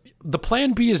 because the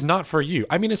Plan B is not for you.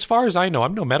 I mean, as far as I know,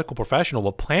 I'm no medical professional,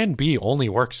 but Plan B only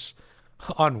works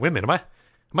on women. Am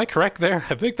I correct there?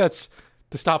 I think that's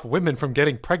to stop women from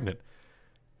getting pregnant.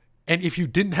 And if you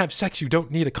didn't have sex, you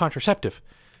don't need a contraceptive.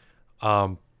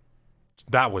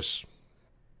 That was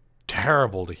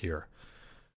terrible to hear.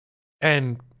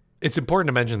 And it's important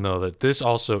to mention, though, that this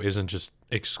also isn't just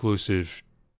exclusive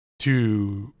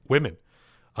to women.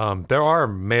 There are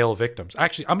male victims.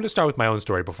 Actually, I'm going to start with my own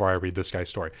story before I read this guy's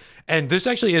story. And this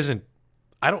actually this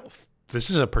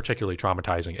isn't particularly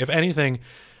traumatizing. If anything,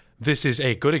 this is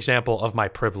a good example of my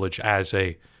privilege as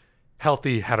a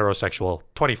healthy, heterosexual,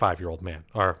 25-year-old man.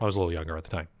 Or I was a little younger at the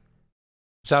time.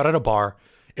 So out at a bar.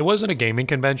 It wasn't a gaming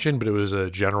convention, but it was a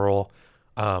general,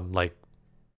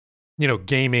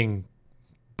 gaming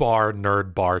bar,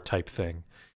 nerd bar type thing.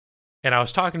 And I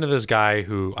was talking to this guy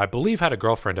who I believe had a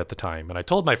girlfriend at the time, and I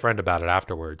told my friend about it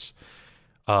afterwards.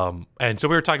 And so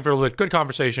we were talking for a little bit, good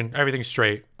conversation, everything's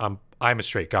straight. I'm a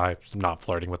straight guy. I'm not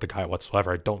flirting with the guy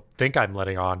whatsoever. I don't think I'm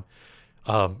letting on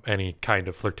any kind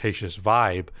of flirtatious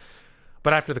vibe.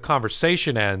 But after the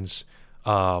conversation ends,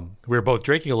 we were both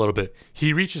drinking a little bit.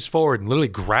 He reaches forward and literally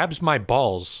grabs my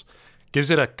balls, gives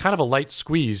it a kind of a light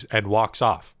squeeze, and walks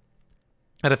off.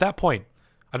 And at that point,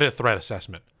 I did a threat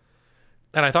assessment.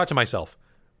 And I thought to myself,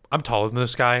 I'm taller than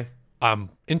this guy.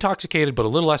 I'm intoxicated, but a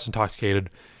little less intoxicated.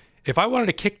 If I wanted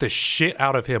to kick the shit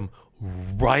out of him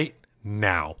right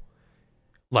now,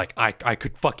 like I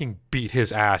could fucking beat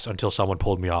his ass until someone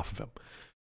pulled me off of him.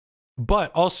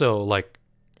 But also, like,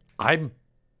 I'm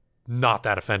not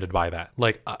that offended by that.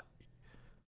 Like,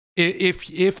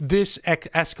 if this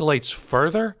escalates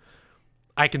further,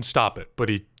 I can stop it. But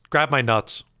he grabbed my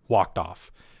nuts, walked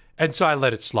off. And so I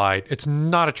let it slide. It's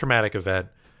not a traumatic event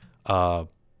by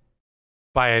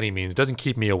any means. It doesn't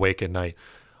keep me awake at night.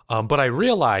 But I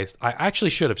realized I actually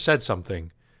should have said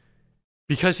something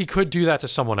because he could do that to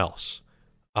someone else.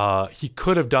 He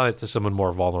could have done it to someone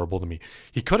more vulnerable to me.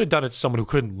 He could have done it to someone who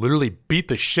couldn't literally beat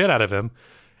the shit out of him,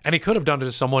 and he could have done it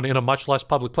to someone in a much less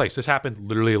public place. This happened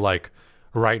literally like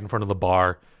right in front of the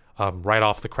bar, right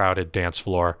off the crowded dance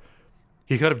floor.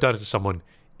 He could have done it to someone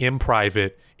in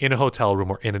private, in a hotel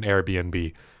room, or in an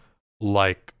Airbnb,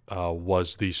 like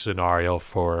was the scenario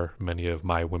for many of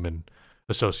my women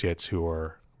associates who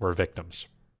were victims.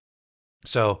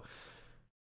 So,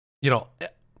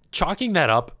 chalking that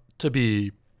up to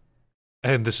be,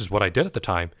 and this is what I did at the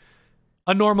time,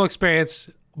 a normal experience,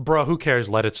 bro, who cares,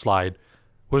 let it slide,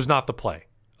 was not the play.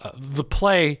 The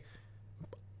play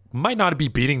might not be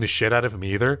beating the shit out of him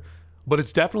either, but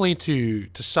it's definitely to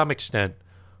some extent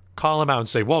call him out and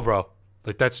say, well, bro,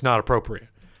 like that's not appropriate.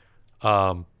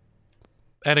 And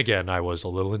again, I was a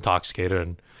little intoxicated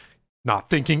and not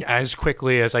thinking as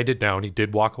quickly as I did now, and he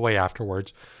did walk away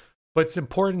afterwards. But it's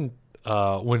important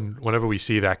whenever we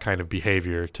see that kind of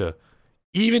behavior to,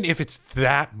 even if it's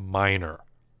that minor,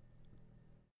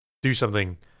 do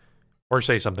something or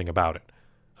say something about it.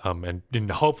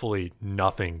 And hopefully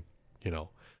nothing,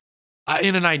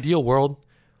 in an ideal world,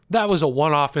 that was a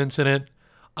one-off incident.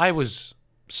 I was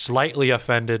slightly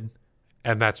offended,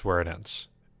 and that's where it ends.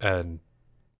 And,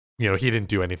 he didn't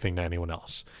do anything to anyone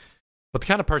else. But the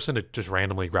kind of person that just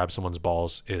randomly grabs someone's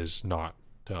balls is not,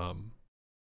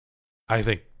 I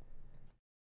think,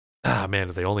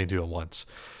 if they only do it once.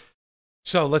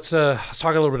 So let's talk a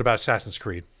little bit about Assassin's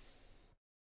Creed.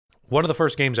 One of the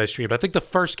first games I streamed, I think the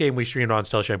first game we streamed on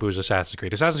Stealth Shampoo was Assassin's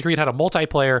Creed. Assassin's Creed had a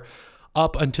multiplayer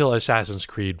up until Assassin's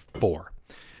Creed 4.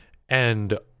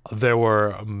 And there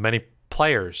were many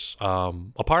players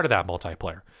a part of that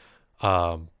multiplayer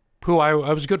who I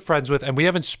was good friends with, and we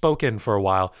haven't spoken for a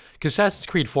while because Assassin's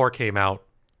Creed 4 came out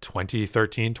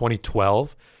 2013,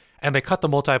 2012, and they cut the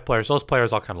multiplayer, so those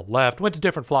players all kind of left, went to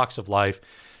different flocks of life,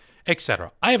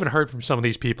 etc. I haven't heard from some of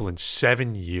these people in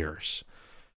 7 years.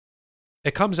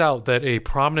 It comes out that a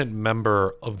prominent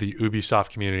member of the Ubisoft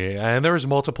community, and there was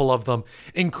multiple of them,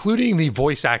 including the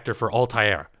voice actor for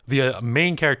Altair, the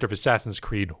main character of Assassin's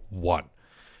Creed 1.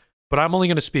 But I'm only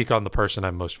going to speak on the person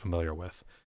I'm most familiar with.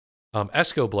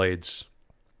 Escoblades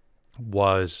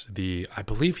was I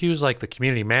believe he was like the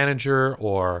community manager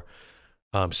or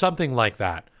something like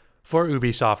that for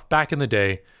Ubisoft back in the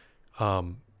day.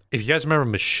 If you guys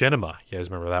remember Machinima, you guys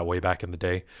remember that way back in the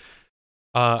day.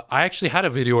 I actually had a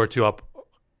video or two up.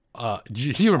 Do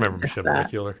you remember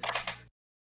Machinima, Keeler?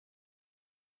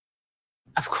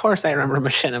 Of course I remember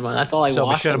Machinima. That's all I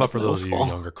watched. So Machinima, for those of you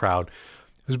younger crowd,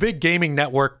 it was a big gaming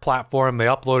network platform. They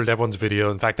uploaded everyone's video.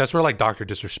 In fact, that's where like Dr.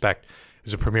 Disrespect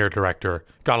is a premiere director,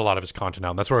 got a lot of his content out.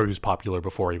 And that's where he was popular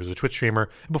before he was a Twitch streamer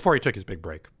and before he took his big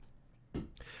break. It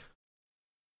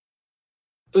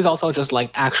was also just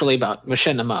like actually about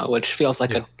Machinima, which feels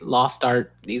like a lost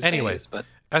art these days. But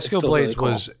Escoblades really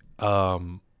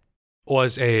cool.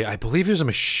 was I believe he was a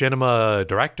Machinima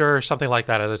director or something like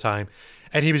that at the time.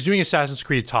 And he was doing Assassin's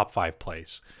Creed top 5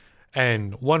 plays.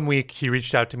 And one week he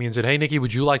reached out to me and said, hey, Nikki,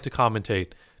 would you like to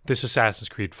commentate this Assassin's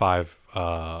Creed 5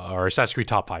 or Assassin's Creed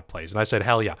top 5 plays? And I said,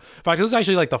 hell yeah. In fact, this is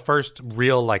actually like the first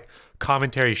real like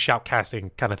commentary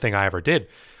shoutcasting kind of thing I ever did.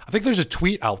 I think there's a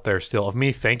tweet out there still of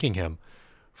me thanking him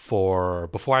for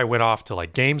before I went off to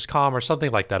like Gamescom or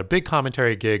something like that, a big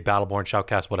commentary gig, Battleborn,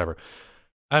 shoutcast, whatever.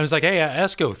 I was like, hey,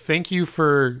 Esco, thank you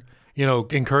for,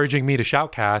 encouraging me to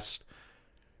shoutcast,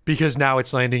 because now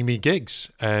it's landing me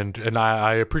gigs, and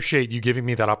I appreciate you giving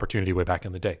me that opportunity way back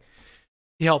in the day.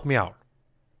 He helped me out.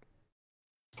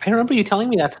 I remember you telling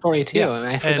me that story too, and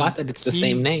I forgot that it's the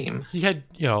same name. He had,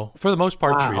 for the most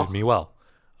part, treated me well.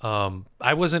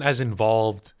 I wasn't as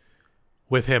involved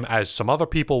with him as some other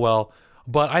people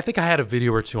but I think I had a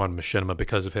video or two on Machinima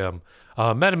because of him.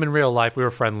 Met him in real life. We were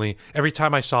friendly. Every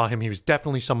time I saw him, he was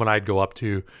definitely someone I'd go up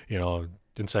to,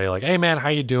 and say like, hey man, how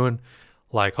you doing?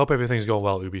 Like, hope everything's going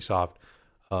well at Ubisoft.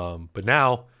 But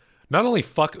now, not only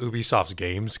fuck Ubisoft's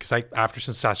games, because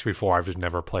since Assassin's Creed 4, I've just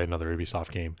never played another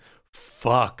Ubisoft game.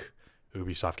 Fuck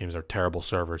Ubisoft games, are terrible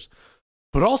servers.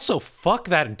 But also fuck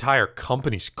that entire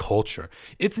company's culture.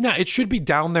 It should be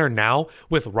down there now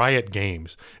with Riot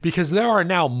Games, because there are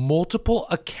now multiple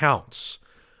accounts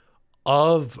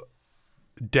of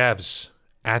devs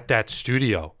at that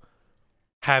studio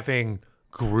having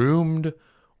groomed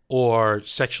or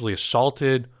sexually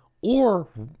assaulted or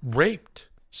raped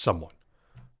someone.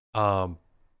 And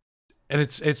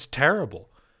it's terrible.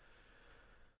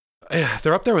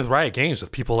 They're up there with Riot Games,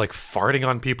 with people like farting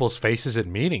on people's faces at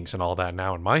meetings and all that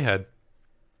now in my head.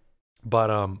 But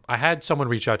I had someone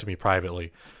reach out to me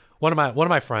privately. One of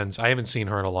my friends, I haven't seen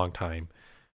her in a long time.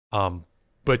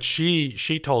 But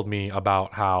she told me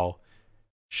about how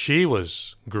she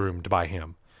was groomed by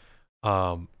him.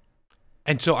 And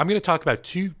so I'm going to talk about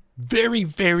two very,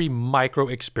 very micro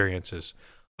experiences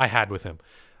I had with him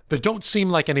that don't seem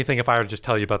like anything if I were to just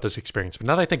tell you about this experience. But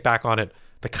now that I think back on it,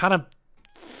 they kind of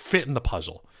fit in the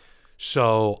puzzle.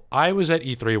 So I was at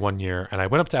E3 one year, and I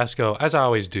went up to Esco, as I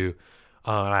always do,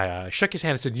 and I shook his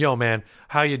hand and said, "Yo, man,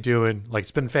 how you doing? Like,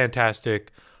 it's been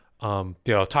fantastic." Talking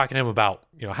to him about,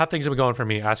 how things have been going for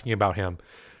me, asking about him.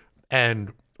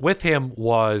 And with him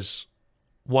was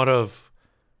one of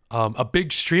a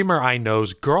big streamer I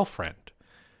know's girlfriend.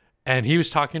 And he was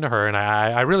talking to her, and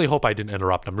I really hope I didn't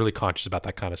interrupt. I'm really conscious about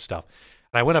that kind of stuff.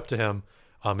 And I went up to him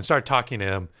and started talking to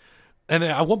him. And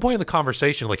at one point in the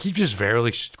conversation, like, he just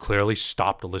very clearly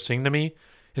stopped listening to me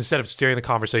instead of steering the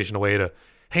conversation away to,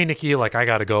 "Hey, Nikki, like, I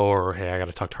got to go," or, "Hey, I got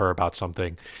to talk to her about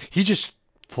something." He just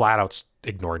flat out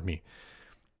ignored me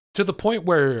to the point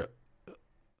where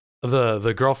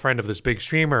the girlfriend of this big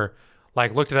streamer,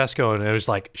 like, looked at Esco, and it was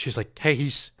like, she's like, "Hey,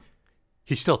 he's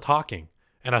still talking."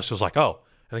 And Esco was like, "Oh,"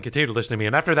 and then continued to listen to me.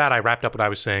 And after that, I wrapped up what I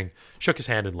was saying, shook his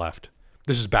hand, and left.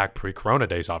 This is back pre-corona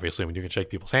days, obviously, when you can shake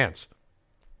people's hands.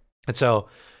 And so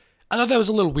I thought that was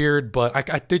a little weird, but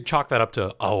I did chalk that up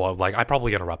to, I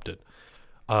probably interrupted.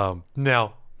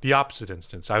 Now, the opposite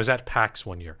instance, I was at PAX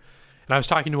one year, and I was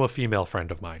talking to a female friend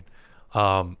of mine.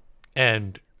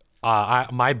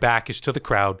 My back is to the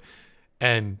crowd,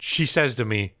 and she says to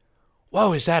me,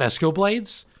 "Whoa, is that Esco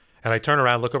Blades?" And I turn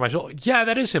around, look over my shoulder. "Yeah,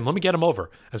 that is him. Let me get him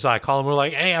over." And so I call him. We're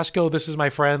like, "Hey, Esco, this is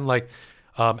my friend. Like,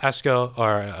 Esco,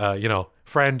 or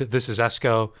friend, this is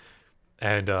Esco."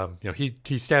 And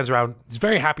he stands around. He's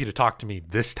very happy to talk to me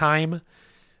this time.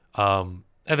 And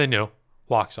then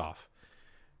walks off.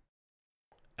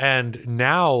 And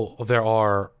now there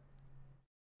are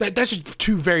that's just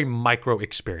two very micro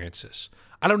experiences.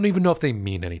 I don't even know if they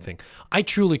mean anything. I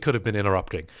truly could have been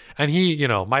interrupting. And he,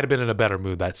 might have been in a better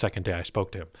mood that second day I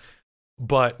spoke to him.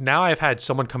 But now I've had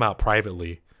someone come out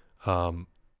privately, and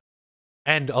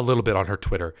a little bit on her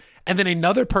Twitter, and then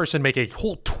another person make a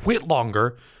whole twit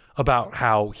longer about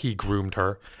how he groomed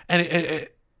her. And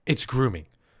it's grooming.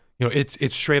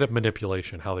 It's straight up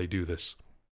manipulation how they do this.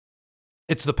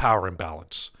 It's the power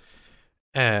imbalance.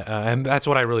 And that's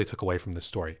what I really took away from this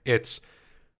story. It's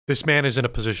this man is in a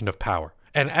position of power.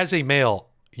 And as a male,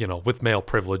 with male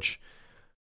privilege,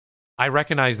 I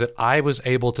recognize that I was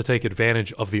able to take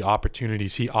advantage of the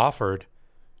opportunities he offered,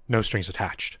 no strings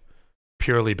attached,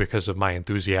 purely because of my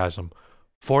enthusiasm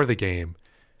for the game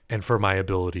and for my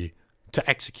ability to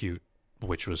execute,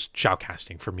 which was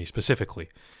shoutcasting for me specifically.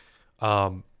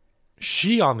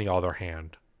 She, on the other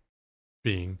hand,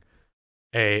 being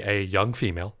a young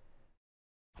female,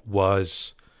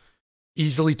 was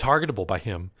easily targetable by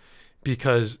him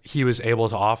because he was able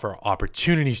to offer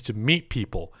opportunities to meet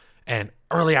people and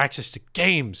early access to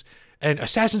games. And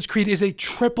Assassin's Creed is a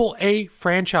AAA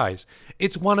franchise.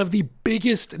 It's one of the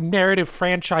biggest narrative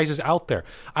franchises out there.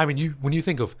 I mean, when you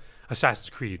think of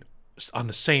Assassin's Creed on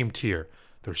the same tier,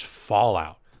 there's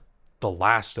Fallout, The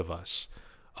Last of Us,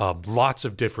 lots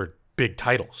of different big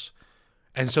titles.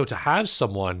 And so to have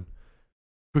someone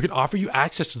who can offer you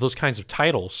access to those kinds of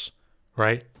titles,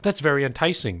 right? That's very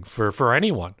enticing for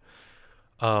anyone.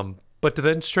 But to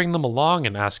then string them along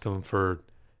and ask them for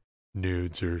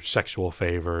nudes or sexual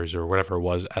favors or whatever it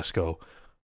was Esco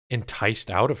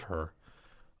enticed out of her.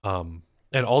 And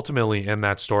ultimately in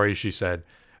that story, she said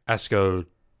Esco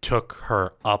took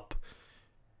her up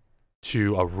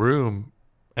to a room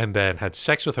and then had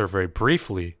sex with her very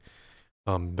briefly.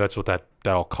 That's what that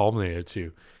all culminated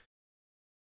to.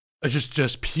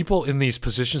 Just people in these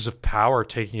positions of power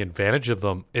taking advantage of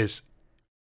them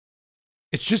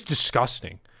it's just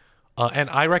disgusting. And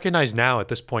I recognize now at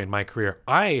this point in my career,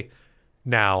 when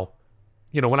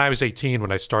I was 18,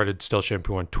 when I started Still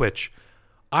Shampoo on Twitch,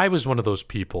 I was one of those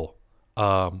people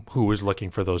who was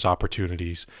looking for those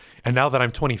opportunities. And now that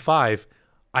I'm 25,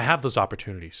 I have those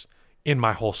opportunities in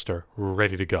my holster,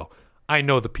 ready to go. I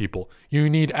know the people. You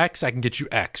need X, I can get you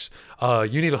X.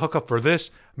 You need a hookup for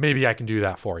this, maybe I can do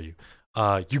that for you.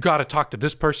 You got to talk to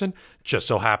this person. Just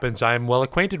so happens I'm well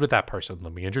acquainted with that person.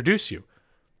 Let me introduce you.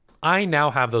 I now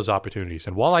have those opportunities.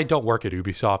 And while I don't work at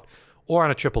Ubisoft or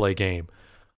on a AAA game,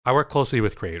 I work closely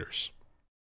with creators.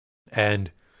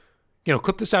 And,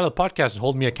 clip this out of the podcast and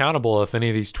hold me accountable if any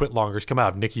of these twit-longers come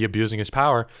out of Nikki abusing his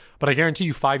power. But I guarantee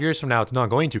you 5 years from now, it's not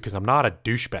going to, because I'm not a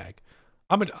douchebag.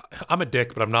 I'm a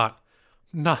dick, but I'm not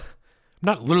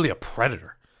literally a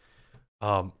predator.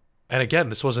 And again,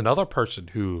 this was another person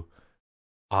who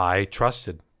I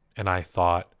trusted and I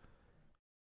thought,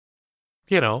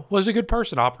 was a good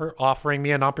person offering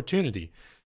me an opportunity,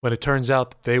 when it turns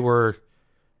out that they were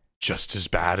just as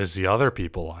bad as the other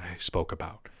people I spoke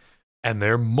about. And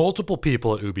there are multiple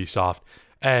people at Ubisoft,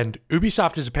 and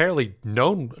Ubisoft is apparently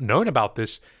known about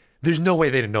this. There's no way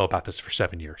they didn't know about this for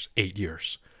 7 years, 8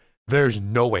 years. There's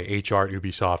no way HR at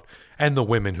Ubisoft and the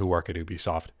women who work at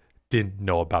Ubisoft didn't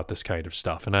know about this kind of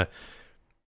stuff. And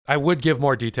I would give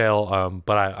more detail,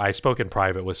 but I spoke in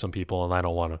private with some people, and I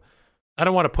don't want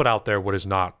to put out there what is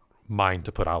not mine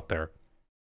to put out there.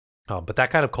 But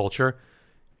that kind of culture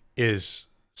is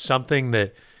something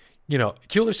that, you know,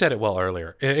 Kueller said it well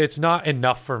earlier. It's not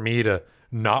enough for me to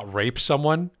not rape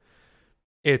someone.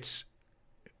 That's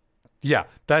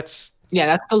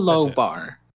the low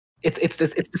bar. It's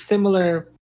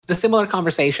the similar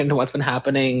conversation to what's been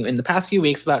happening in the past few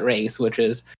weeks about race, which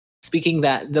is speaking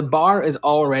that the bar is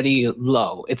already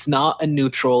low. It's not a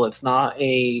neutral. It's not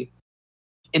a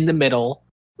in the middle.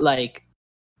 Like,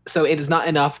 so it is not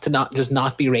enough to not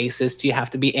be racist. You have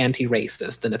to be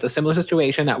anti-racist, and it's a similar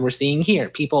situation that we're seeing here.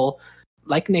 People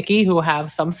like Nikki who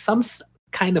have some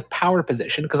kind of power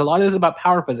position, because a lot of it is about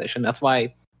power position. That's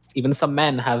why even some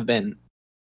men have been,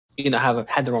 have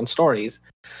had their own stories.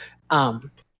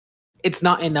 It's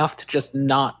not enough to just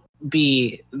not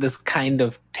be this kind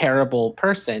of terrible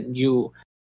person. You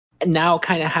now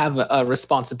kind of have a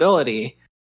responsibility,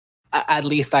 at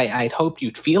least I'd hope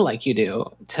you'd feel like you do,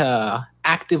 to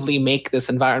actively make this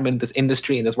environment, this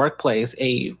industry, and this workplace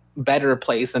a better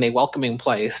place and a welcoming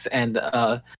place, and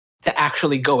to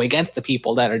actually go against the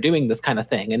people that are doing this kind of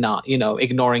thing and not,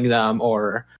 ignoring them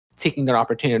or taking their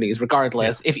opportunities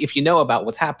regardless. Yeah. If you know about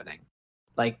what's happening,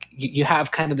 like you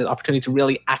have kind of the opportunity to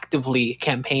really actively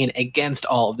campaign against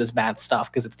all of this bad stuff,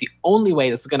 because it's the only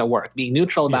way this is going to work. Being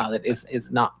neutral about it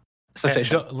is not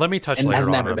sufficient. Let me touch later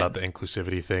on about the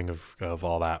inclusivity thing of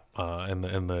all that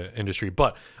in the industry.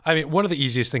 But I mean, one of the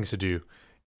easiest things to do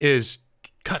is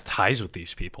cut ties with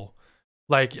these people.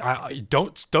 Like,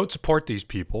 don't support these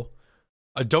people.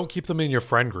 Don't keep them in your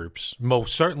friend groups.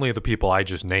 Most certainly the people I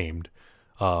just named.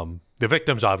 The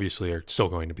victims obviously are still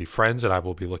going to be friends, and I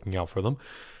will be looking out for them.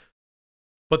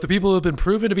 But the people who have been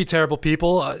proven to be terrible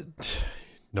people,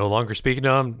 no longer speaking to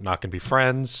them, not going to be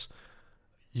friends.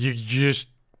 You just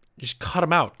cut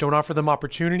them out. Don't offer them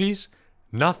opportunities.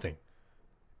 Nothing.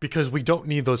 Because we don't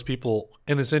need those people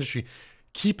in this industry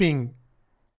keeping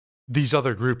these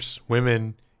other groups,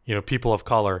 women, people of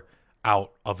color,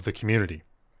 out of the community.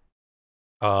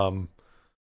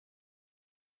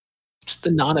 Just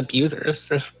the non-abusers.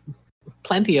 There's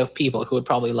plenty of people who would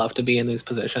probably love to be in these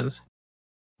positions,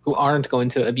 who aren't going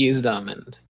to abuse them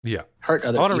and hurt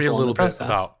other people. I want to read a little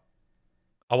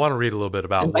bit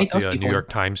about what the New York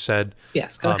Times said.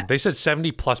 Yes, go ahead. They said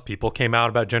 70 plus people came out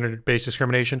about gender-based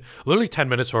discrimination. Literally 10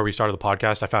 minutes before we started the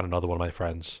podcast, I found another one of my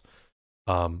friends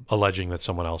alleging that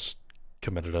someone else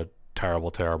committed a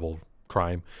terrible, terrible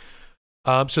crime.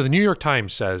 So the New York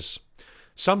Times says,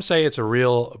 some say it's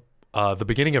the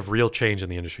beginning of real change in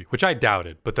the industry, which I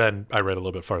doubted, but then I read a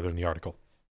little bit further in the article.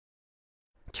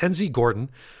 Kenzie Gordon,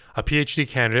 a PhD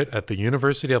candidate at the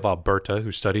University of Alberta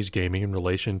who studies gaming in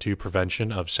relation to prevention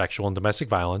of sexual and domestic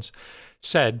violence,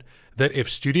 said that if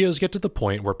studios get to the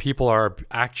point where people are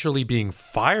actually being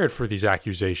fired for these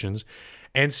accusations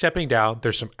and stepping down,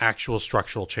 there's some actual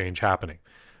structural change happening.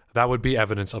 That would be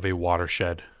evidence of a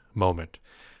watershed moment.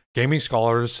 Gaming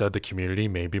scholars said the community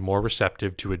may be more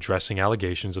receptive to addressing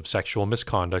allegations of sexual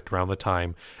misconduct around the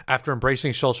time after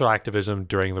embracing social activism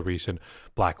during the recent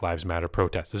Black Lives Matter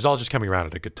protests. This is all just coming around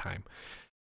at a good time.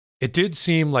 It did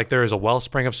seem like there is a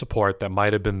wellspring of support that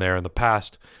might have been there in the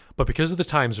past, but because of the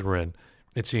times we're in,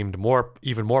 it seemed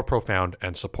even more profound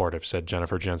and supportive, said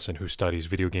Jennifer Jensen, who studies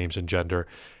video games and gender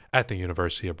at the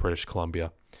University of British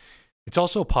Columbia. It's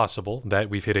also possible that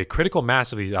we've hit a critical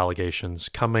mass of these allegations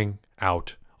coming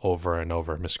out over and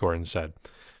over, Ms. Gordon said.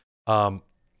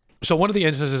 So one of the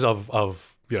instances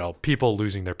of people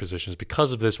losing their positions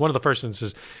because of this, one of the first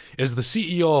instances is the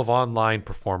CEO of Online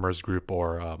Performers Group,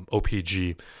 or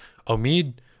OPG,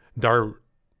 Omid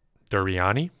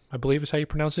Dariani, I believe is how you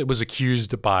pronounce it, was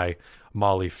accused by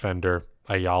Molly Fender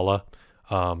Ayala,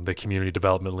 the community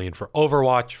development lead for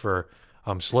Overwatch, for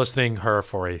soliciting her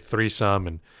for a threesome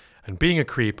and being a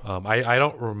creep. I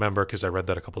don't remember, because I read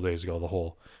that a couple of days ago, the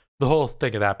whole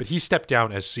thing of that, but he stepped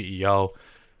down as CEO,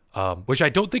 which I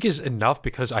don't think is enough,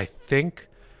 because I think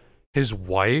his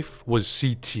wife was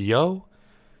CTO,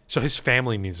 so his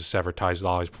family needs to sever ties with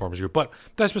Online Performers Group. But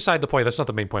that's beside the point. That's not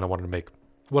the main point I wanted to make.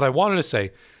 What I wanted to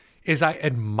say is I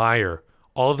admire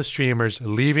all of the streamers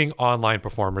leaving Online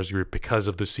Performers Group because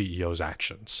of the CEO's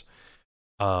actions.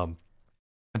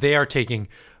 They are taking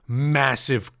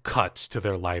massive cuts to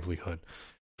their livelihood.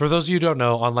 For those of you who don't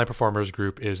know, Online Performers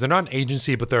Group they're not an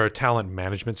agency, but they're a talent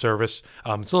management service.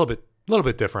 It's a little little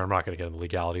bit different. I'm not going to get into the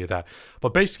legality of that.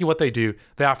 But basically what they do,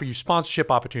 they offer you sponsorship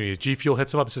opportunities. G Fuel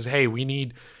hits them up and says, hey, we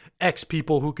need X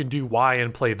people who can do Y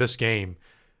and play this game.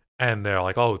 And they're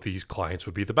like, oh, these clients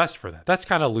would be the best for that. That's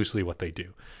kind of loosely what they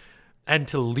do. And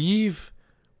to leave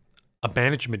a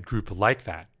management group like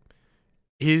that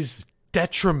is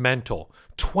detrimental.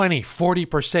 20,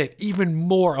 40%, even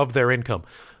more of their income.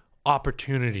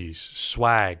 Opportunities,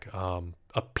 swag,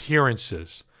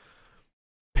 appearances,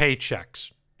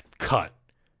 paychecks cut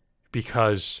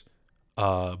because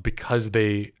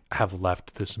they have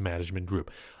left this management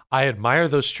group. I admire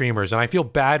those streamers, and I feel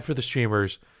bad for the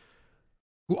streamers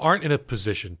who aren't in a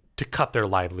position to cut their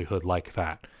livelihood like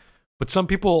that. But some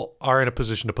people are in a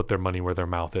position to put their money where their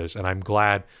mouth is, and I'm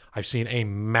glad I've seen a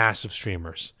mass of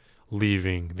streamers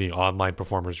leaving the online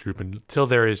performers group until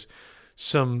there is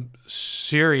some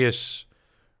serious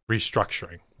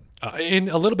restructuring. In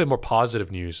a little bit more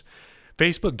positive news,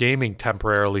 Facebook Gaming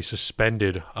temporarily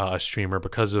suspended a streamer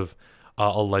because of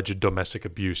alleged domestic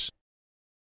abuse.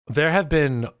 There have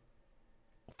been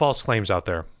false claims out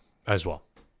there as well.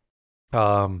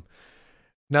 Now,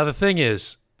 the thing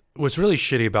is, what's really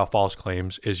shitty about false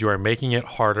claims is you are making it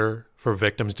harder for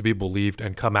victims to be believed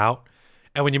and come out.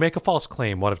 And when you make a false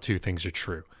claim, one of two things are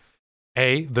true.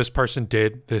 A, this person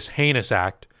did this heinous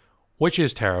act, which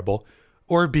is terrible.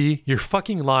 Or B, you're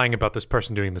fucking lying about this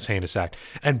person doing this heinous act.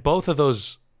 And both of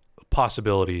those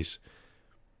possibilities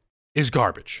is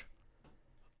garbage.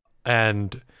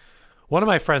 And one of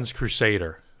my friends,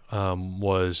 Crusader,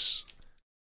 was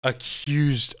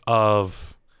accused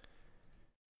of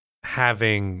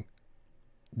having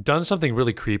done something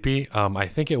really creepy. I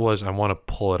think it was, I want to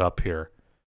pull it up here.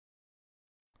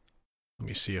 Let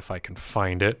me see if I can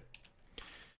find it.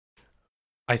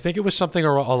 I think it was something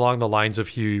along the lines of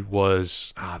he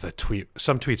was,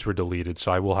 some tweets were deleted,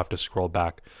 so I will have to scroll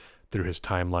back through his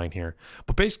timeline here.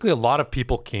 But basically a lot of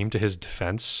people came to his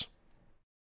defense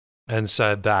and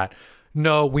said that,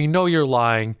 no, we know you're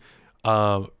lying.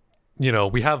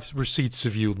 We have receipts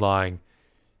of you lying.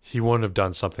 He wouldn't have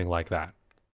done something like that.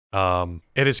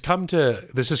 It has come to,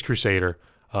 this is Crusader,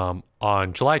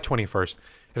 on July 21st,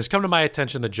 it has come to my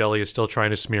attention that Jelly is still trying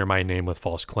to smear my name with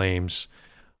false claims.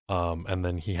 And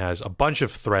then he has a bunch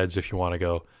of threads if you want to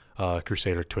go.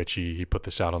 Crusader Twitchy, he put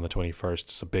this out on the 21st.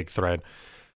 It's a big thread.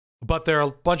 But there are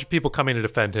a bunch of people coming to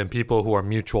defend him, people who are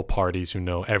mutual parties who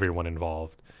know everyone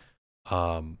involved.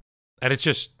 And it's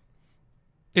just,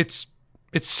 it's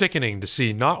sickening to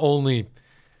see not only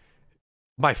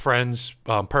my friends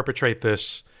perpetrate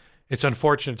this, it's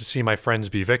unfortunate to see my friends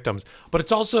be victims, but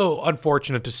it's also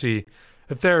unfortunate to see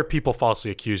that there are people falsely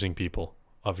accusing people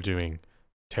of doing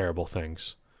terrible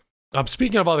things.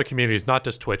 Speaking of other communities, not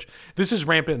just Twitch, this is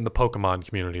rampant in the Pokemon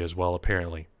community as well,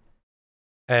 apparently.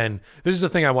 And this is the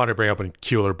thing I wanted to bring up when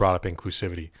Keeler brought up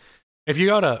inclusivity. If you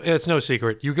go to, it's no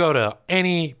secret, you go to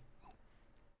any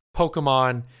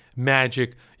Pokemon,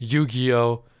 Magic,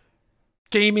 Yu-Gi-Oh,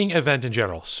 gaming event in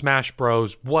general, Smash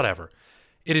Bros, whatever,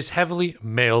 it is heavily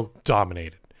male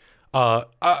dominated.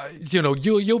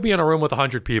 You'll be in a room with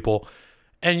 100 people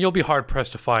and you'll be hard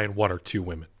pressed to find 1 or 2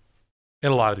 women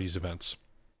in a lot of these events.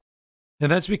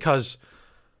 And that's because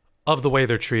of the way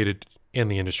they're treated in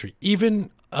the industry. Even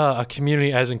a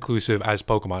community as inclusive as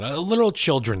Pokemon, a literal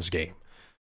children's game.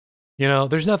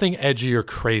 There's nothing edgy or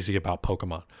crazy about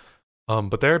Pokemon.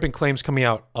 But there have been claims coming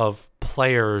out of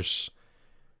players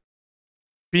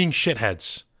being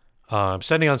shitheads,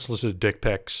 sending unsolicited dick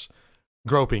pics,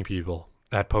 groping people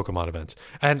at Pokemon events.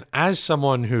 And as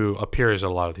someone who appears at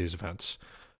a lot of these events,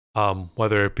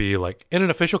 whether it be like in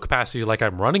an official capacity, like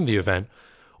I'm running the event,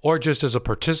 or just as a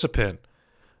participant,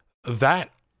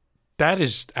 that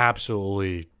is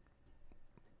absolutely,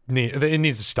 it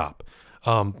needs to stop.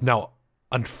 Now,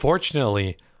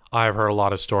 unfortunately, I've heard a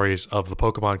lot of stories of the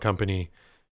Pokemon Company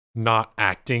not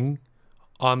acting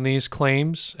on these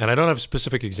claims, and I don't have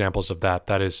specific examples of that.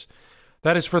 That is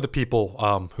for the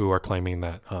people who are claiming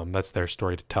that that's their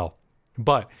story to tell.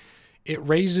 But it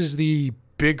raises the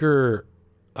bigger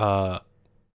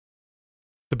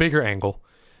angle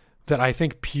that I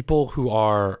think people who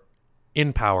are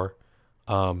in power,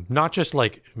 not just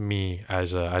like me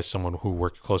as someone who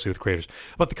works closely with creators,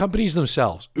 but the companies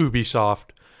themselves,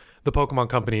 Ubisoft, the Pokemon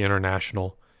Company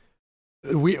International,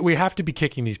 we have to be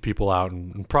kicking these people out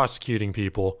and prosecuting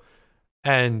people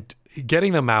and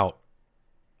getting them out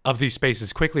of these spaces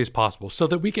as quickly as possible so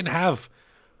that we can have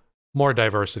more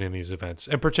diversity in these events,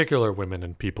 in particular women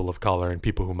and people of color and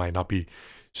people who might not be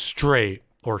straight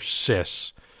or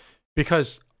cis,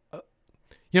 because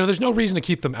there's no reason to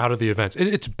keep them out of the events.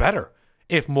 It's better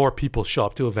if more people show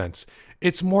up to events.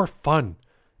 It's more fun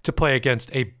to play against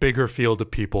a bigger field of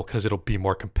people because it'll be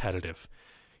more competitive.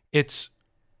 It's,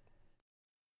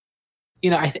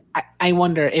 I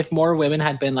wonder if more women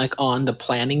had been like on the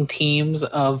planning teams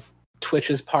of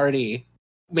Twitch's party,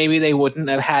 maybe they wouldn't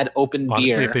have had open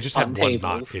beer. Honestly, if they just had one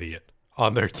not idiot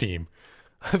on their team,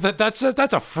 that's a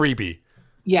freebie.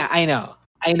 Yeah, I know.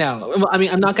 I mean,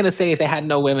 I'm not going to say if they had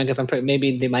no women because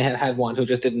maybe they might have had one who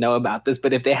just didn't know about this.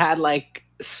 But if they had like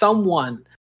someone,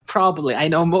 probably, I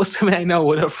know most women I know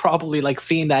would have probably like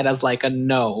seen that as like a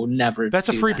no, never. That's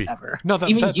a freebie. Ever. No,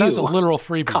 that's a literal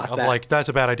freebie of like that's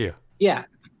a bad idea. Yeah.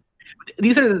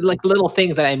 These are like little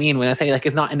things that I mean when I say like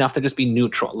it's not enough to just be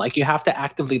neutral. Like you have to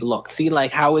actively look, see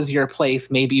like how is your place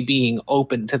maybe being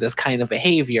open to this kind of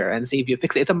behavior and see if you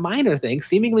fix it. It's a minor thing,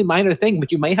 seemingly minor thing,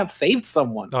 but you might have saved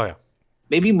someone. Oh yeah.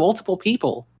 Maybe multiple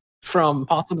people from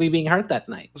possibly being hurt that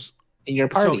night in your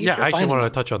party. So, yeah, I actually wanted to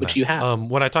touch on which that. You have.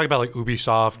 When I talk about like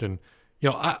Ubisoft and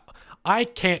I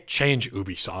can't change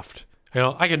Ubisoft.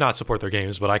 I can not support their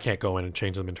games, but I can't go in and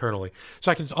change them internally.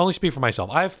 So I can only speak for myself.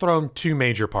 I've thrown 2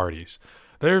 major parties.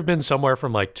 There have been somewhere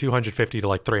from like 250 to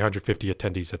like 350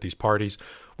 attendees at these parties.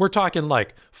 We're talking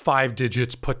like 5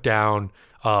 digits put down,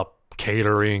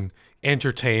 catering,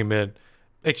 entertainment,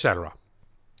 etc.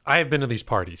 I have been to these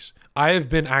parties. I have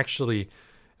been actually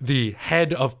the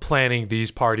head of planning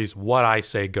these parties. What I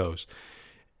say goes.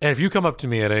 And if you come up to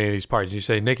me at any of these parties, you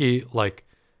say, Nikki, like,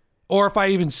 or if I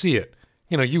even see it,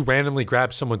 you randomly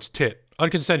grab someone's tit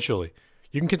unconsensually.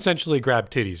 You can consensually grab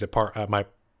titties at my,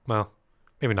 well,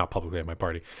 maybe not publicly at my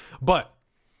party, but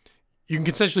you can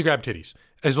consensually grab titties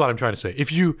is what I'm trying to say.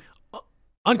 If you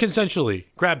unconsensually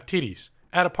grab titties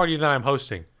at a party that I'm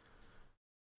hosting,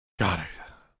 God,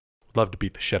 I'd love to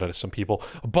beat the shit out of some people,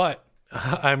 but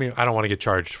I mean, I don't want to get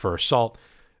charged for assault.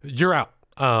 You're out.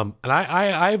 And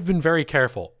I've been very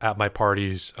careful at my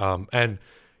parties, and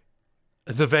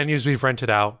the venues we've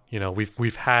rented out,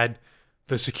 we've had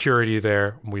the security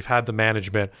there, we've had the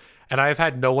management, and I've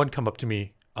had no one come up to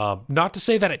me. Not to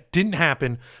say that it didn't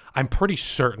happen. I'm pretty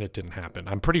certain it didn't happen.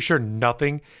 I'm pretty sure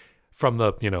nothing from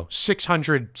the,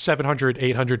 600, 700,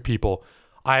 800 people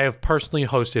I have personally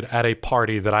hosted at a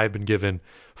party that I've been given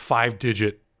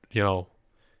 5-digit,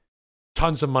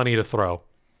 tons of money to throw.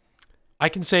 I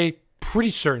can say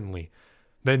pretty certainly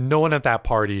that no one at that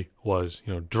party was,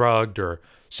 drugged or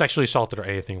sexually assaulted or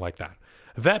anything like that.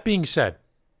 That being said,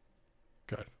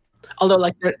 good. Although,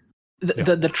 like,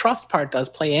 the trust part does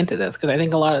play into this, because I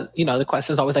think a lot of, the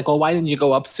question is always like, well, why didn't you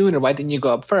go up sooner? Why didn't you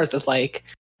go up first? It's like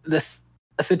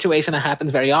a situation that happens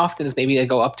very often is maybe they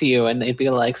go up to you and they'd be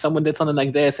like, someone did something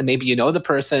like this, and maybe you know the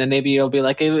person, and maybe you'll be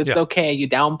like, it's okay. You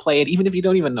downplay it, even if you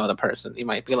don't even know the person. You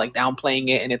might be like downplaying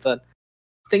it, and it's a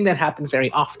thing that happens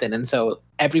very often. And so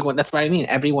that's what I mean.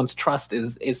 Everyone's trust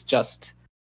is just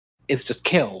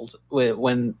killed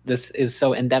when this is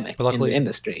so endemic in the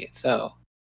industry. So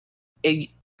it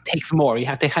takes more. You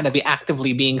have to kind of be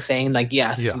actively saying like,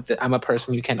 yes, I'm a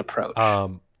person you can approach.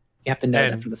 You have to know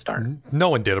that from the start. No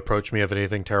one did approach me of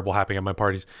anything terrible happening at my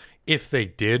parties. If they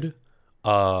did,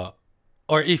 or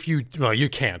if you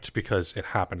can't because it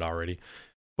happened already.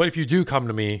 But if you do come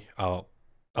to me, I'll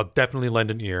definitely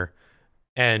lend an ear.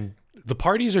 And the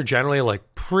parties are generally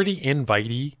like pretty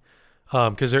invitey,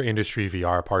 because they're industry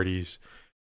VR parties.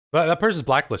 But that person's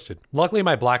blacklisted. Luckily,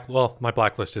 my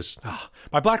blacklist is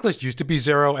my blacklist used to be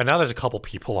 0, and now there's a couple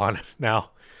people on it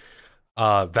now.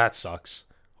 That sucks.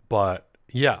 But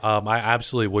yeah, I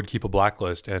absolutely would keep a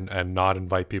blacklist and not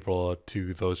invite people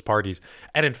to those parties.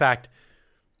 And in fact,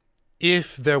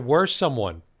 if there were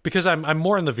someone, because I'm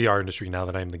more in the VR industry now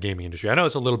than I'm in the gaming industry. I know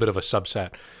it's a little bit of a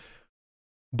subset.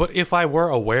 But if I were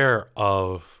aware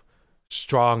of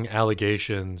strong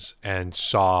allegations and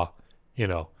saw,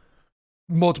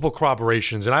 multiple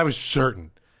corroborations, and I was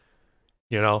certain,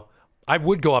 I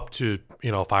would go up to,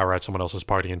 if I were at someone else's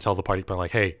party and tell the party,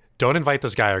 like, hey, don't invite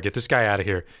this guy or get this guy out of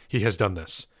here. He has done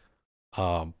this.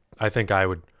 I think I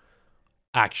would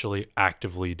actually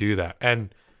actively do that.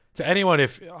 And to anyone,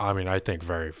 I think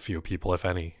very few people, if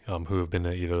any, who have been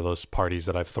to either of those parties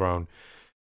that I've thrown,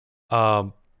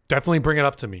 definitely bring it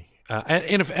up to me.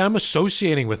 And if I'm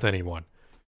associating with anyone,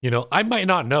 I might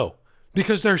not know,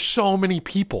 because there's so many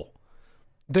people.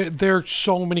 There are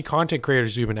so many content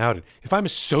creators who've been outed. If I'm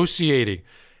associating,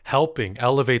 helping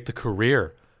elevate the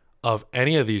career of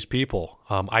any of these people,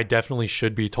 I definitely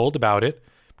should be told about it,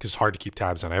 because it's hard to keep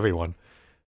tabs on everyone,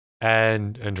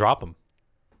 and drop them.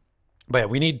 But yeah,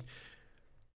 we need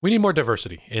more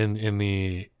diversity in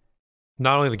the,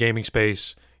 not only the gaming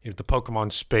space, the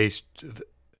Pokemon space.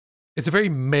 It's a very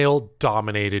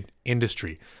male-dominated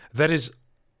industry that is,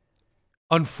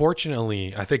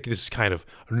 unfortunately, I think this is kind of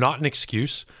not an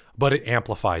excuse, but it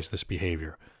amplifies this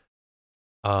behavior.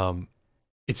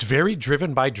 It's very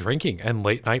driven by drinking and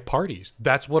late night parties.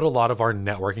 That's what a lot of our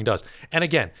networking does. And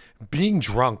again, being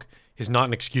drunk is not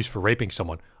an excuse for raping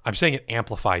someone. I'm saying it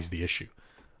amplifies the issue.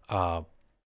 The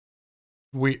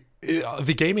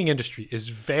gaming industry is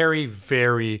very,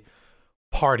 very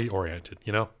party oriented.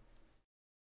 You know,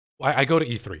 I go to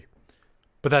E3,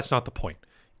 but that's not the point.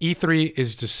 E3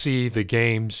 is to see the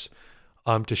games,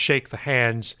 to shake the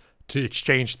hands, to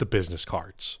exchange the business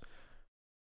cards.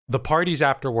 The parties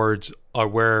afterwards are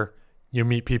where you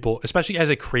meet people, especially as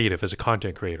a creative, as a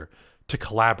content creator, to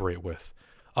collaborate with,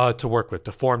 to work with,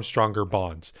 to form stronger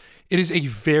bonds. It is a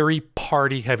very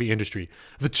party-heavy industry.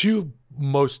 The two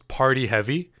most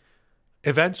party-heavy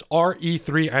events are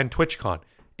E3 and TwitchCon.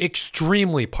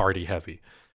 Extremely party-heavy.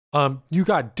 You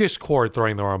got Discord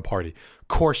throwing their own party,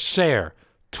 Corsair,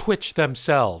 Twitch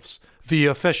themselves, the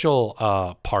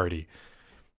official party.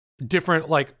 Different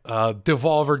like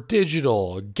Devolver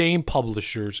Digital, game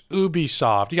publishers,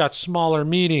 Ubisoft. You got smaller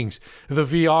meetings, the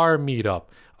VR meetup,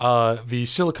 the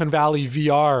Silicon Valley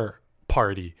VR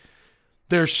party.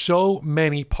 There's so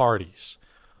many parties,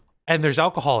 and there's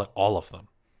alcohol at all of them.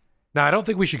 Now, I don't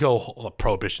think we should go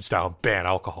prohibition style and ban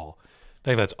alcohol. I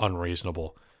think that's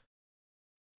unreasonable.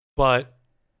 But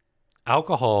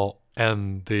alcohol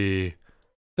and the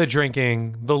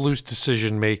drinking, the loose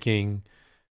decision making,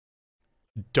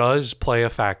 does play a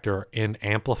factor in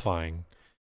amplifying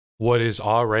what is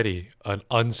already an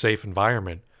unsafe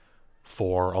environment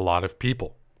for a lot of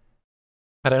people.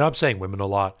 And I'm saying women a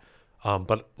lot,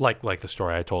 but like the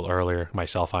story I told earlier,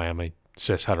 myself, I am a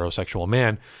cis heterosexual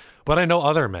man, but I know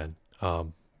other men,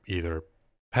 either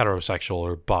heterosexual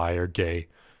or bi or gay,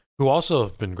 who also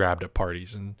have been grabbed at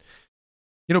parties. And,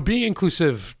 you know, being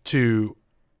inclusive to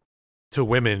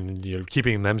women, you know,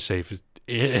 keeping them safe,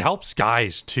 it helps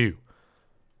guys too.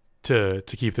 To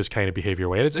keep this kind of behavior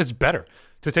away. It's better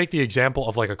to take the example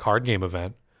of like a card game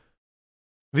event.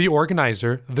 The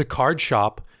organizer, the card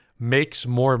shop, makes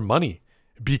more money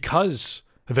because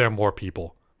there are more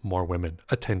people, more women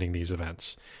attending these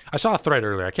events. I saw a thread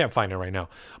earlier. I can't find it right now,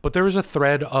 but there was a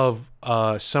thread of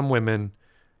some women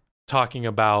talking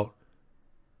about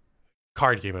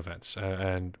card game events.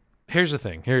 And here's the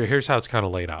thing. Here's how it's kind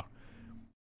of laid out.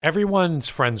 Everyone's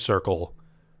friend circle,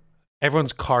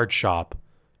 everyone's card shop,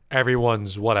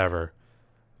 everyone's whatever.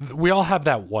 We all have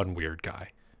that one weird guy.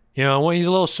 You know, when he's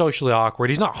a little socially awkward,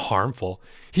 he's not harmful.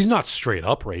 He's not straight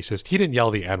up racist. He didn't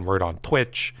yell the N-word on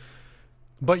Twitch.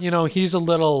 But, you know, he's a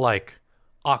little, like,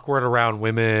 awkward around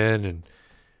women and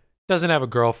doesn't have a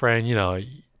girlfriend, you know.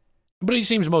 But he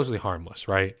seems mostly harmless,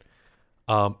 right?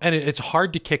 And it's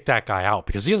hard to kick that guy out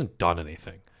because he hasn't done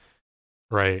anything,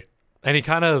 right? And he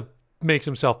kind of makes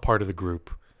himself part of the group.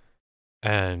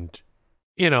 And,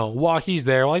 you know, while he's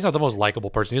there, while he's not the most likable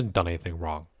person, he hasn't done anything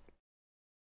wrong.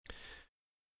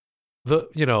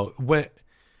 You know,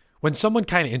 when someone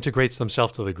kind of integrates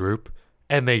themselves to the group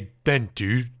and they then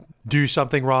do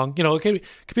something wrong, you know, it could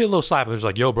be a little slap. And there's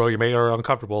like, yo, bro, you made her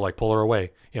uncomfortable, like pull her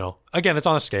away. You know, again, it's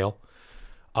on a scale.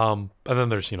 And then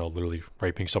there's, you know, literally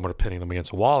raping someone or pinning them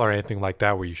against a wall or anything like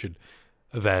that, where you should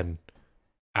then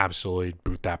absolutely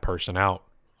boot that person out.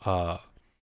 But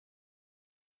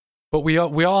we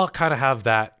all kind of have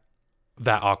that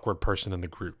awkward person in the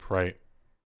group, right?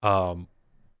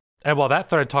 And while that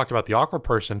thread talked about the awkward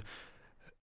person,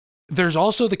 there's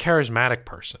also the charismatic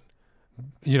person.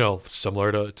 You know,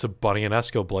 similar to Bunny and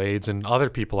Esco Blades and other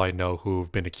people I know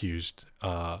who've been accused.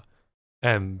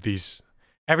 And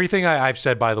everything I've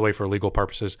said, by the way, for legal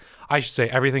purposes, I should say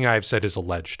everything I've said is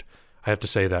alleged. I have to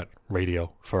say that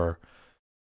radio for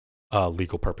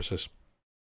legal purposes.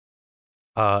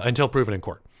 Until proven in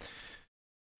court.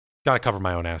 Got to cover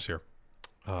my own ass here.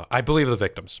 I believe the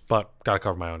victims, but got to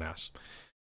cover my own ass.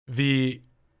 There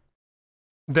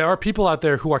are people out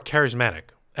there who are charismatic,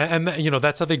 and you know,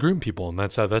 that's how they groom people, and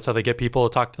that's how they get people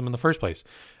to talk to them in the first place.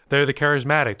 They're the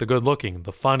charismatic, the good-looking,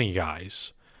 the funny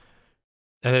guys,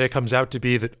 and then it comes out to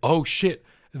be that, oh shit,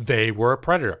 they were a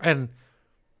predator. And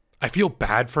I feel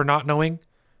bad for not knowing,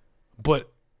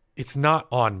 but it's not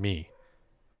on me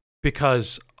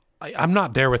because I'm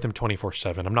not there with them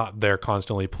 24/7. I'm not there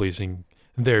constantly policing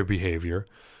their behavior.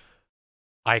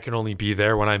 I can only be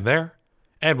there when I'm there.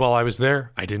 And while I was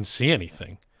there, I didn't see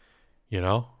anything. You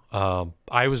know,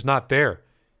 I was not there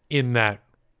in that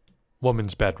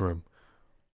woman's bedroom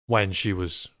when she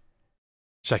was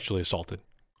sexually assaulted.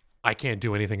 I can't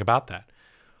do anything about that.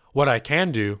 What I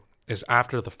can do is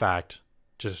after the fact,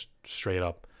 just straight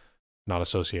up not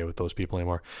associate with those people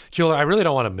anymore. Keeler, I really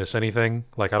don't want to miss anything.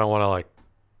 Like, I don't want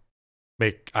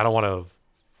to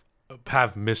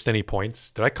have missed any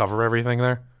points. Did I cover everything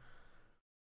there?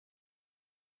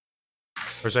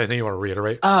 Or is there anything you want to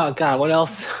reiterate? Oh God, what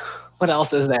else? What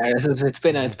else is there? It's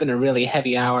been a really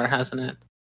heavy hour, hasn't it?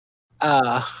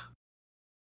 I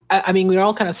mean, we're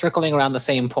all kind of circling around the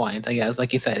same point, I guess.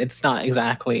 Like you said, it's not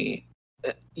exactly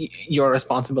your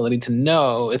responsibility to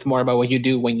know. It's more about what you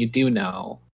do when you do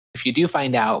know. If you do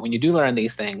find out, when you do learn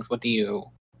these things, what do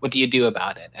you do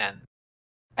about it? And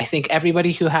I think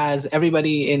everybody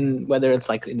in, whether it's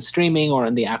like in streaming or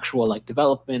in the actual like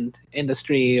development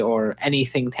industry or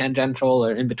anything tangential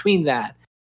or in between that,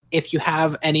 if you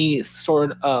have any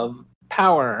sort of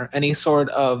power, any sort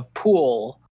of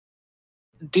pool,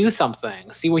 do something,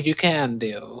 see what you can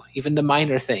do. Even the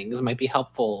minor things might be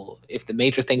helpful. If the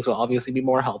major things will obviously be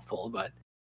more helpful, but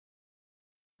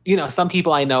some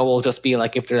people I know will just be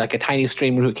like, if they're like a tiny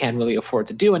streamer who can't really afford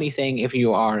to do anything, if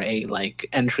you are a like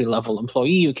entry level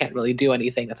employee, you can't really do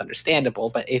anything, that's understandable.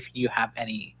 But if you have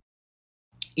any,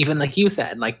 even like you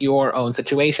said, like your own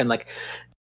situation, like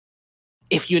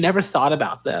if you never thought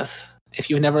about this, if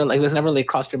you've never this never really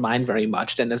crossed your mind very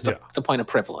much, then it's a point of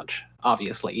privilege.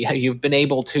 Obviously, you've been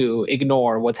able to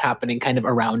ignore what's happening kind of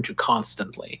around you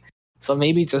constantly. So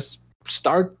maybe just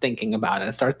start thinking about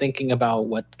it. Start thinking about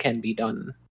what can be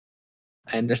done.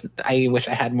 And I wish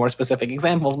I had more specific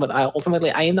examples, but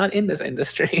ultimately I am not in this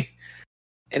industry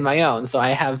in my own, so I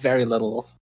have very little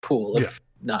pool, if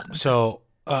none. So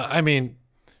I mean,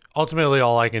 ultimately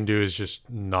all I can do is just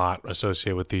not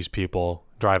associate with these people,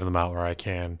 driving them out where I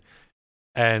can.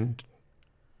 And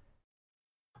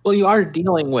well, you are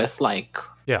dealing with like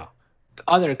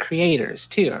other creators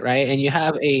too, right? And you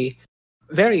have a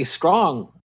very strong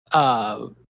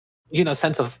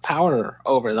sense of power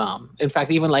over them. In fact,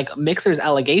 even like Mixer's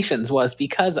allegations was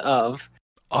because of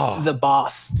the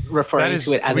boss referring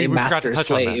to it as a master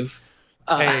slave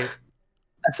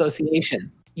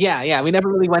association. Yeah, we never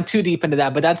really went too deep into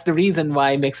that, but that's the reason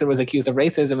why Mixer was accused of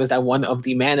racism, is that one of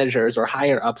the managers or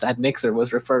higher ups at Mixer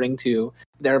was referring to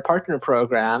their partner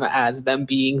program as them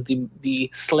being the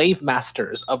slave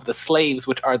masters of the slaves,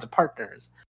 which are the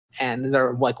partners. And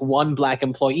they're like one black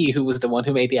employee who was the one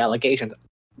who made the allegations.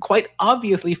 Quite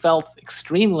obviously felt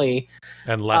extremely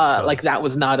and left like that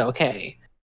was not okay.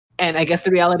 And I guess the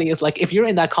reality is, like, if you're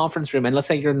in that conference room and let's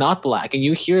say you're not black and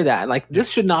you hear that, like, this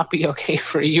should not be okay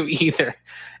for you either.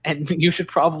 And you should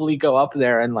probably go up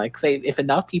there and like say, if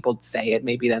enough people say it,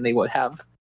 maybe then they would have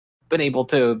been able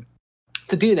to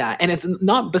do that. And it's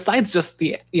not, besides just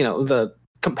the the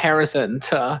comparison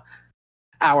to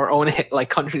our own like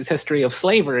country's history of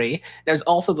slavery, there's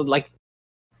also the like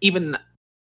even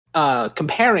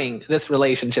comparing this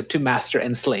relationship to master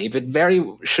and slave.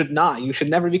 You should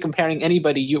never be comparing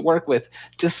anybody you work with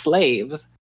to slaves,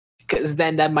 because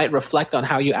then that might reflect on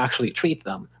how you actually treat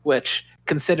them, which,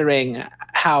 considering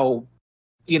how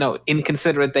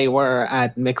inconsiderate they were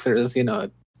at Mixer's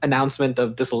announcement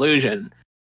of dissolution,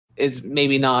 is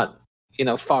maybe not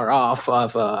far off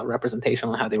of a representation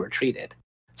on how they were treated.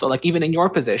 So like, even in your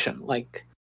position, like,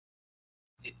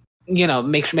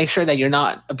 make sure that you're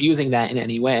not abusing that in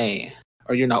any way,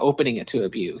 or you're not opening it to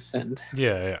abuse, and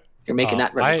you're making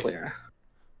that very clear.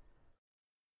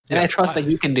 And I trust that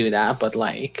you can do that, but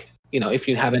like, if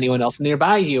you have anyone else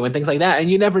nearby you and things like that,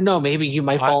 and you never know, maybe you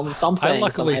might fall into something.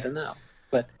 I don't know.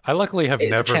 But I luckily have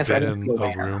never been in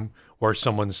a room where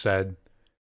someone said,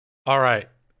 "All right,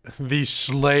 these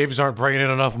slaves aren't bringing in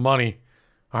enough money.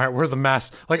 All right, we're the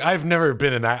mass." Like, I've never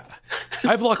been in that.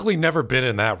 I've luckily never been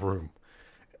in that room.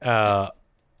 And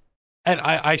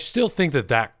I still think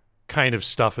that kind of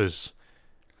stuff it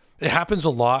happens a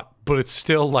lot, but it's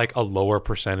still like a lower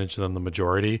percentage than the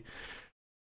majority.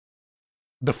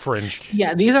 The fringe.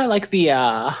 Yeah, these are like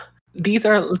the these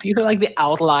are like the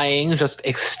outlying, just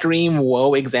extreme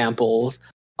woe examples.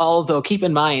 Although keep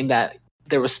in mind that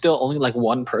there was still only like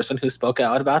one person who spoke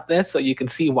out about this, so you can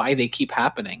see why they keep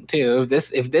happening too.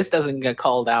 If this doesn't get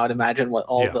called out, imagine what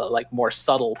all the like more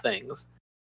subtle things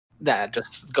that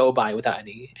just go by without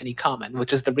any comment,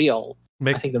 which is the real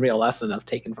lesson I've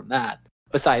taken from that.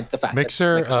 Besides the fact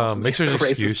Mixer's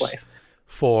excuse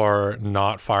for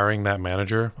not firing that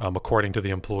manager, according to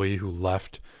the employee who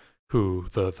left,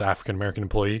 the African American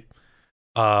employee,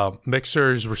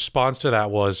 Mixer's response to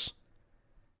that was,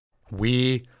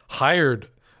 "We hired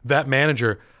that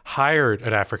manager, hired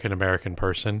an African American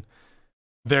person,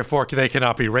 therefore they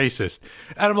cannot be racist."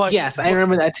 And I'm like, yes, I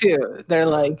remember that too. They're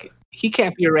like, he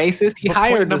can't be racist. He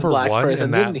hired this black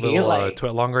person, didn't he?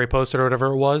 Longeray posted or whatever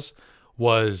it was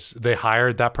they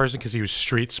hired that person because he was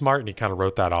street smart, and he kind of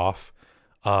wrote that off.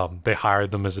 They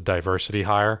hired them as a diversity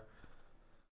hire.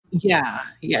 Yeah,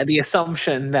 the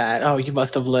assumption that you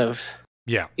must have lived,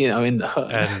 in the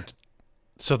hood. And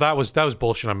so that was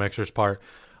bullshit on Mixer's part.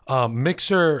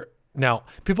 Mixer Now,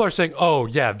 people are saying, "Oh,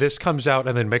 yeah, this comes out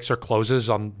and then Mixer closes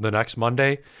on the next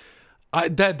Monday." I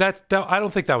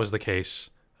don't think that was the case.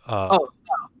 No.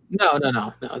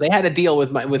 They had a deal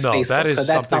with Facebook, that is so that's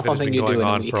not that has something been you do going in a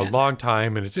on for a weekend. long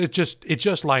time, and it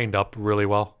just lined up really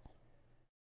well.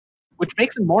 Which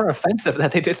makes it more offensive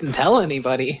that they didn't tell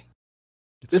anybody.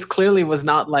 This clearly was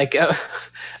not like a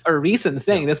recent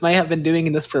thing. This might have been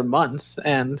doing this for months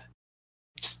and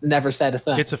just never said a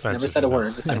thing. It's offensive. Never said a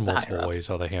word besides in the multiple higher-ups. ways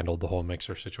how they handled the whole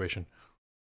Mixer situation.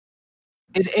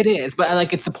 It is, but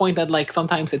like it's the point that like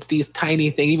sometimes it's these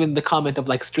tiny things, even the comment of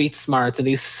like street smarts and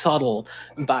these subtle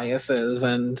biases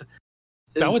and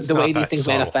the way these things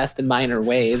manifest in minor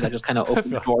ways that just kind of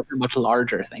open the door for much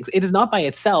larger things. It is not by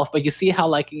itself, but you see how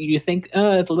like you think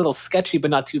it's a little sketchy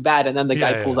but not too bad, and then the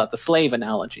guy pulls out the slave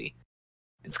analogy.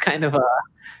 It's kind of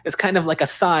like a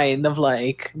sign of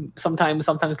like sometimes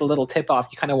the little tip off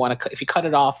you kind of want to, if you cut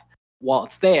it off while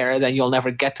it's there, then you'll never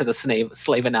get to the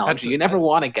slave analogy. You never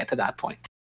want to get to that point.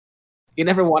 You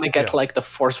never want to get to like the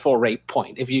forceful rape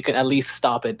point. If you can at least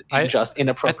stop it in just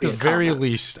inappropriate. At the very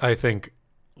least, I think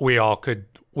we all could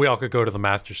go to the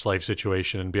master slave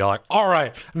situation and be like, all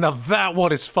right, now that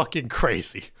one is fucking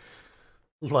crazy.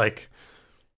 Like,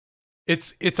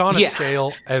 it's on a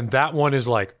scale, and that one is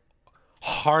like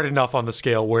hard enough on the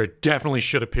scale where it definitely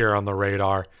should appear on the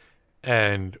radar,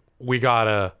 and we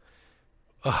gotta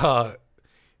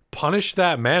punish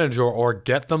that manager or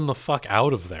get them the fuck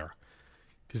out of there,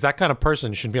 because that kind of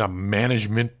person shouldn't be in a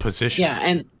management position. Yeah,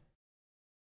 and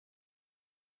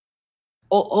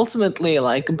ultimately,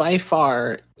 like by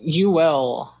far,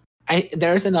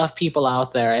 there's enough people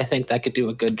out there, I think, that could do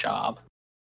a good job.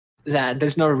 That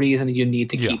there's no reason you need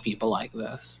to keep people like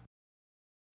this.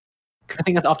 I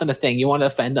think that's often a thing. You want to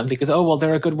offend them because, oh, well,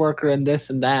 they're a good worker and this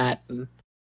and that. And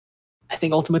I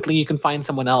think ultimately you can find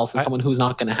someone else and someone who's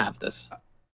not going to have this.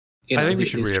 I think we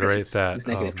should reiterate that these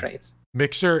negative traits.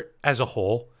 Mixer as a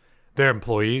whole, their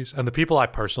employees and the people I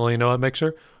personally know at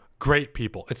Mixer, great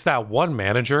people. It's that one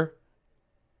manager.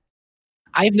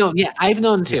 I've known two. Yeah.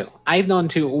 I've known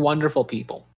two wonderful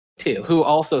people too, who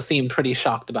also seemed pretty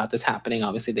shocked about this happening.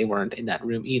 Obviously, they weren't in that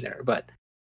room either, but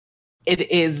it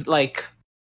is like,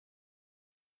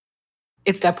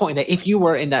 it's that point that if you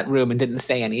were in that room and didn't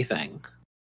say anything,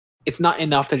 it's not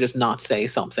enough to just not say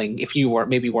something. If you weren't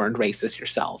racist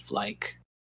yourself, like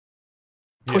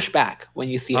push back when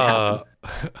you see it happen.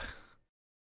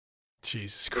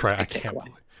 Jesus Christ, I can't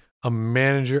believe a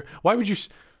manager. Why would you?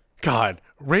 God,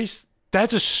 race.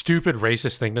 That's a stupid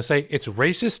racist thing to say. It's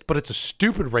racist, but it's a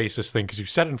stupid racist thing because you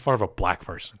said it in front of a black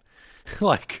person.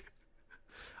 Like,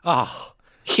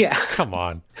 yeah, come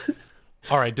on.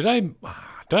 All right, did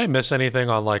I miss anything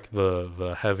on like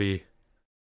the heavy?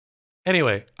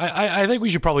 Anyway, I think we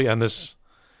should probably end this.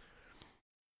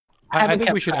 I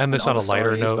think we should end this on a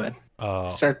lighter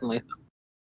note. Certainly.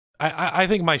 I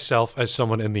think myself, as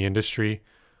someone in the industry,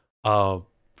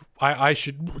 I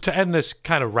should, to end this,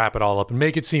 kind of wrap it all up and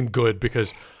make it seem good,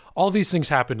 because all these things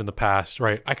happened in the past,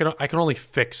 right? I can only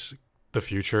fix the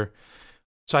future.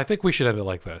 So I think we should end it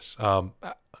like this.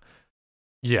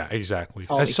 Yeah, exactly.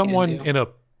 As someone in a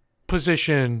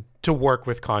position to work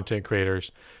with content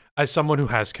creators, as someone who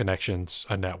has connections,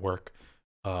 a network,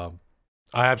 I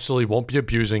absolutely won't be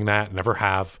abusing that, never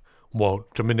have,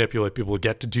 won't, to manipulate people to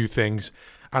get to do things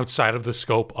outside of the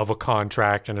scope of a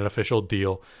contract and an official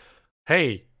deal.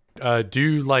 Hey,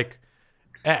 do like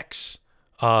X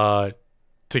to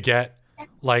get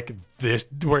like this,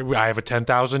 where I have a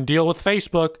 10,000 deal with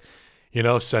Facebook,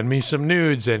 send me some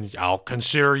nudes and I'll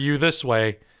consider you this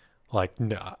way. Like,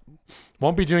 no,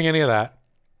 won't be doing any of that.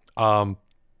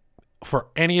 For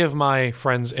any of my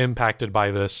friends impacted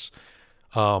by this,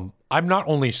 I'm not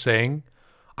only saying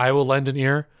I will lend an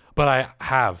ear, but I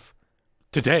have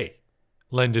today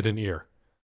lended an ear.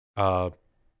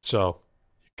 So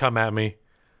come at me.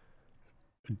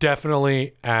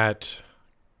 Definitely at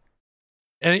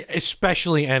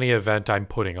especially any event I'm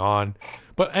putting on,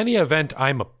 but any event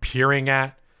I'm appearing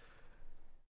at,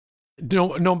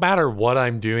 no matter what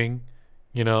I'm doing,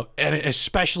 and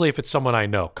especially if it's someone I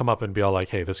know, come up and be all like,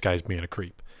 hey, this guy's being a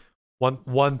creep.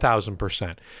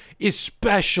 1,000%.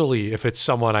 Especially if it's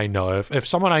someone I know. If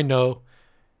someone I know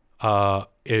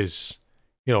is,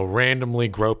 randomly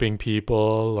groping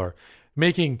people or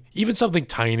making even something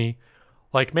tiny,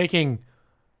 like making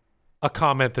a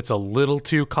comment that's a little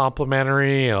too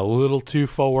complimentary and a little too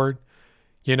forward,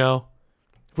 if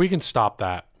we can stop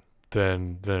that,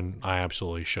 then I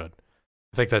absolutely should.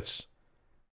 I think that's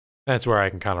where I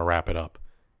can kind of wrap it up.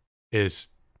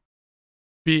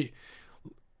 We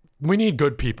need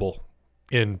good people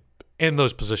in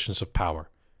those positions of power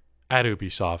at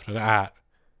Ubisoft and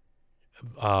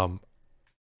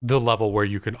the level where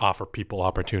you can offer people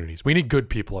opportunities. We need good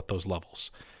people at those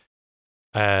levels.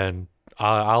 And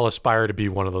I'll aspire to be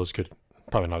one of those good,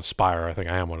 probably not aspire, I think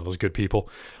I am one of those good people,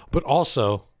 but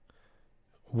also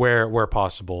where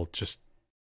possible, just,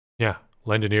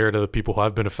 lend an ear to the people who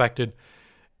have been affected,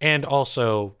 and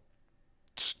also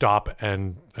stop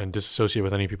and disassociate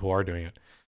with any people who are doing it.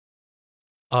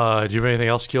 Do you have anything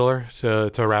else, Keeler,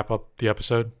 to wrap up the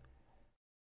episode?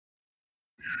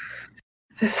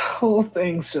 This whole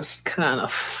thing's just kind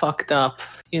of fucked up.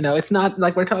 It's not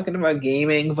like we're talking about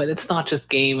gaming, but it's not just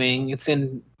gaming. It's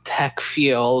in tech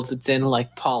fields. It's in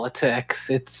like politics.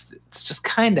 It's just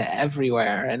kind of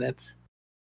everywhere, and it's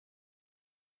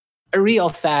a real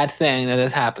sad thing that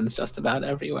this happens just about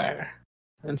everywhere.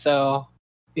 And so,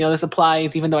 this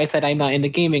applies, even though I said I'm not in the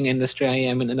gaming industry, I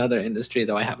am in another industry,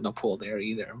 though I have no pull there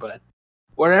either. But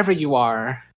wherever you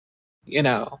are,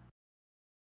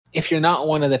 if you're not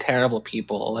one of the terrible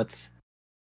people, let's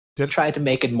try to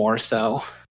make it more so.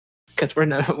 Because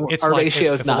our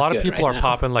ratio is not good. If a lot of people right are now.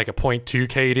 popping like a 0.2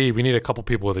 KD, we need a couple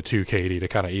people with a 2 KD to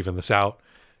kind of even this out,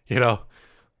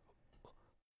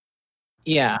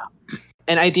 Yeah.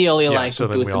 And ideally, so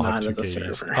boot them out of the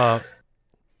server.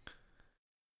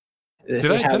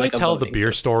 Did I tell the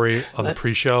beer story on the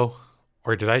pre-show?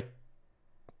 Or did I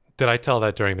tell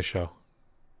that during the show?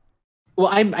 Well,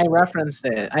 I referenced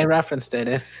it.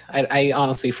 If I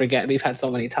honestly forget, we've had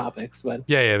so many topics, but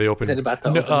the open. Is it about the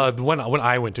open, when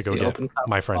I went to go get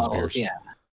my friend's bottles, beers? Yeah.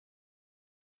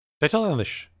 Did I tell that on the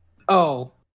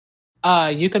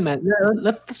you can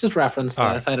let's just reference this.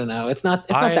 Right. I don't know. It's not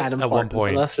that important. At one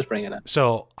point, let's just bring it up.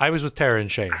 So I was with Tara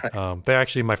and Shane. They're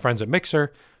actually my friends at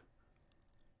Mixer,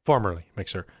 formerly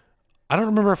Mixer. I don't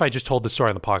remember if I just told this story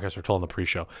on the podcast or told in the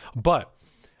pre-show, but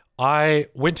I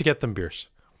went to get them beers.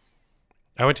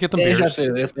 And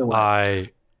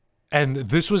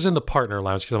this was in the partner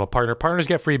lounge because I'm a partner. Partners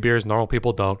get free beers. Normal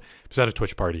people don't. It was at a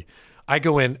Twitch party. I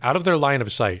go in out of their line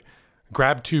of sight,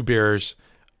 grab 2 beers,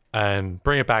 and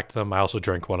bring it back to them. I also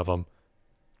drank one of them,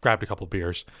 grabbed a couple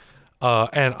beers.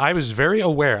 And I was very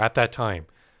aware at that time.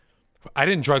 I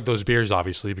didn't drug those beers,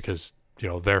 obviously, because,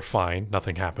 they're fine.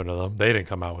 Nothing happened to them. They didn't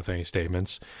come out with any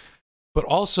statements. But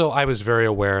also, I was very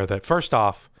aware that, first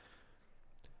off,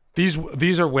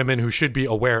 these are women who should be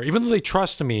aware, even though they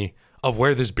trust me, of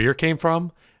where this beer came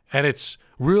from. And it's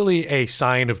really a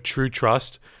sign of true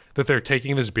trust that they're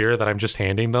taking this beer that I'm just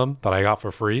handing them, that I got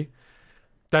for free.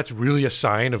 That's really a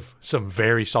sign of some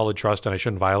very solid trust, and I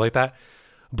shouldn't violate that.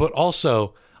 But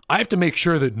also, I have to make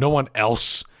sure that no one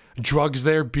else drugs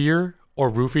their beer or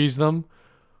roofies them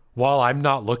while I'm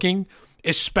not looking,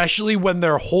 especially when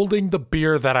they're holding the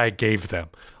beer that I gave them.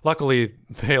 Luckily,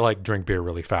 they drink beer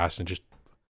really fast and just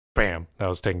bam, that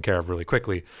was taken care of really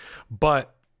quickly.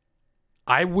 But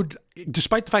I would,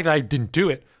 despite the fact that I didn't do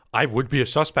it, I would be a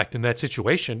suspect in that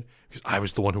situation because I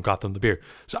was the one who got them the beer.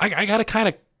 So I got to kind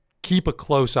of keep a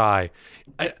close eye.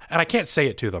 And I can't say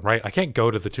it to them, right? I can't go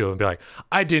to the two of them and be like,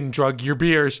 I didn't drug your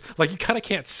beers. You kind of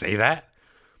can't say that.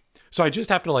 So I just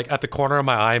have to, at the corner of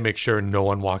my eye, make sure no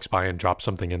one walks by and drops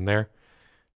something in there.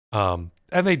 And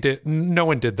they did. No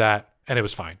one did that, and it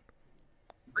was fine.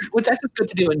 Which that's just good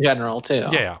to do in general, too.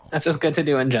 Yeah. That's just good to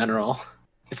do in general.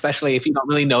 Especially if you don't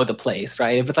really know the place,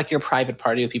 right? If it's your private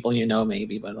party with people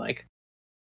maybe, but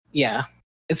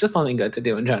it's just something good to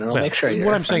do in general. Yeah. Make sure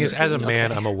what I'm saying is, as a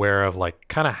man, I'm aware of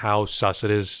kind of how sus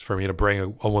it is for me to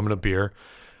bring a woman a beer.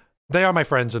 They are my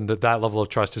friends, and that level of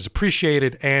trust is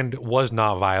appreciated and was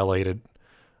not violated.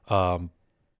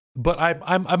 But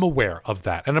I'm aware of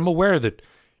that, and I'm aware that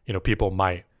people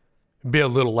might be a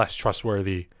little less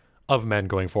trustworthy of men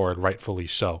going forward, rightfully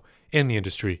so, in the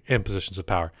industry, in positions of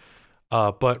power.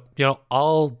 But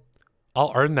I'll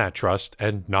earn that trust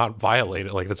and not violate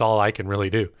it. That's all I can really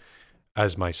do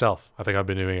as myself. I think I've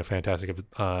been doing a fantastic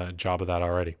job of that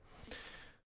already.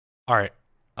 All right.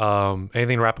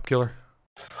 Anything to wrap up, Killer?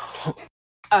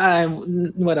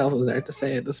 What else is there to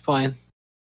say at this point?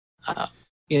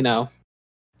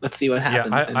 Let's see what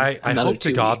happens. I hope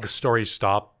to God the stories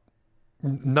stop.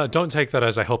 No, don't take that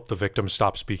as I hope the victims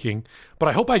stop speaking, but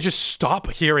I hope I just stop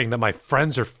hearing that my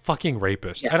friends are fucking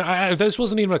rapists. Yeah. And this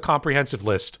wasn't even a comprehensive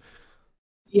list.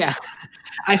 Yeah,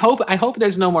 I hope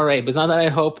there's no more rape. It's not that I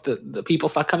hope the people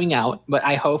start coming out, but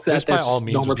I hope that there's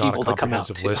no more people to come out.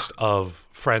 This by all means was not a comprehensive list of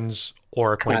friends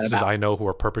or acquaintances I know who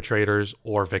are perpetrators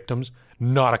or victims.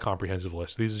 Not a comprehensive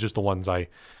list. These are just the ones I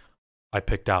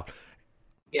picked out.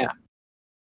 Yeah.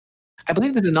 I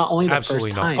believe this is not only the Absolutely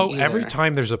first time. Not. Oh, every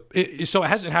time there's so it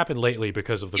hasn't happened lately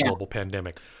because of the global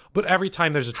pandemic, but every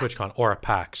time there's a TwitchCon or a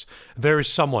PAX, there is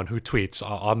someone who tweets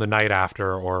on the night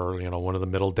after or one of the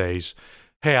middle days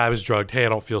hey, I was drugged. Hey, I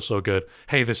don't feel so good.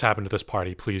 Hey, this happened at this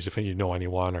party. Please, if you know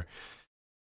anyone. Or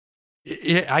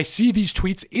I see these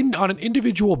tweets on an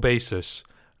individual basis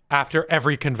after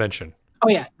every convention. Oh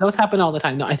yeah, those happen all the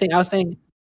time. No, I think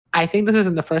this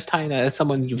isn't the first time that it's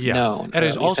someone you've known. And it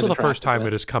is also the first time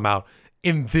it has come out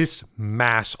in this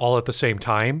mass all at the same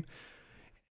time.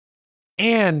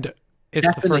 And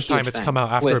it's the first time it's come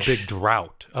out after a big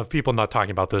drought of people not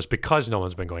talking about this because no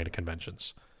one's been going to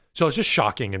conventions. So it's just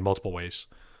shocking in multiple ways.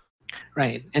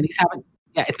 Right. And these haven't,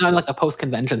 it's not like a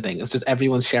post-convention thing. It's just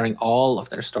everyone's sharing all of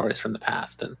their stories from the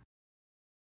past. And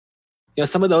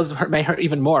some of those may hurt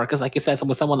even more because, like you said,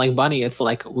 with someone like Bunny, it's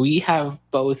like we have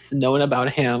both known about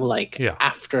him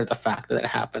after the fact that it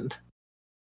happened.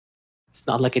 It's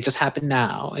not like it just happened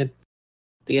now.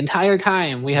 The entire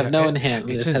time we have known him.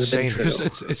 It's this insane has been true.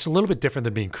 Because it's a little bit different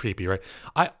than being creepy, right?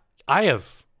 I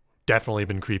have definitely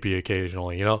been creepy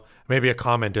occasionally. Maybe a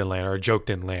comment didn't land or a joke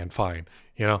didn't land. Fine,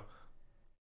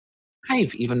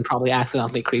 I've even probably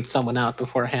accidentally creeped someone out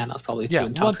beforehand. I was probably too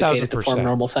intoxicated to form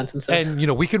normal sentences.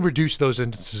 And we can reduce those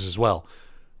instances as well.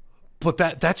 But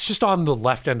that's just on the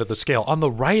left end of the scale. On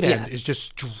the right end is just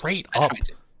straight up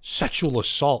sexual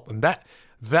assault, and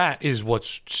that is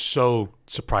what's so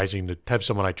surprising to have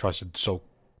someone I trusted so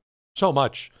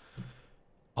much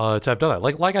to have done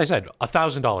that. Like I said,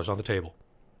 $1,000 on the table.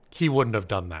 He wouldn't have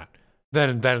done that.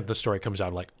 Then the story comes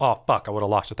out like, oh fuck, I would have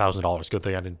lost $1,000. Good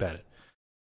thing I didn't bet it.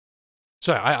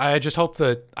 So I just hope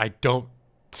that I don't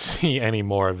see any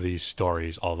more of these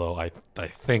stories, although I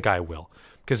think I will,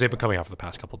 because they've been coming out for the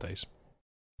past couple of days.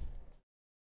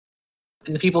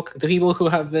 And the people who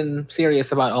have been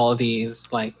serious about all of these,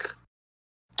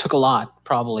 took a lot,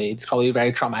 probably. It's probably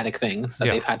very traumatic things that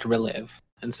they've had to relive.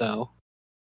 And so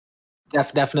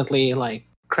definitely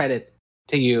credit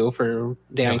to you for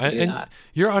daring to do that.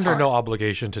 You're under no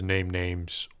obligation to name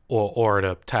names or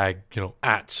to tag,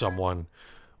 at someone,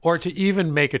 or to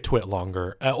even make a twit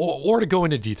longer, or to go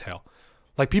into detail.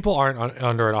 People aren't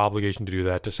under an obligation to do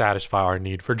that to satisfy our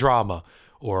need for drama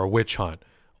or a witch hunt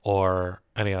or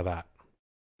any of that.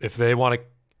 If they want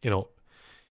to,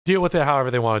 deal with it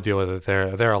however they want to deal with it,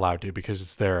 they're allowed to, because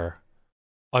it's their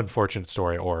unfortunate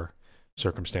story or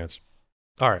circumstance.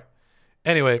 All right.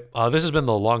 Anyway, this has been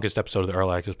the longest episode of the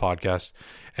Early Access Podcast,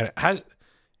 and it has,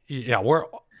 we're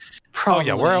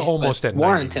almost at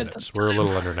 90 minutes. We're a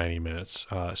little under 90 minutes.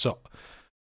 So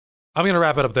I'm going to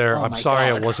wrap it up there. I'm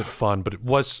sorry it wasn't fun, but it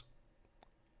was.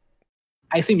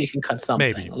 I assume you can cut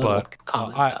something. Maybe, but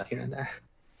comments out here and there.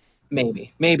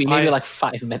 Maybe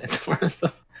 5 minutes worth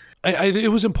of. It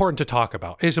was important to talk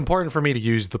about. It's important for me to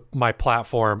use my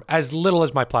platform, as little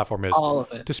as my platform is, all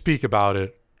of it, to speak about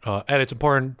it. And it's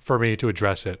important for me to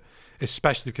address it,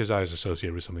 especially because I was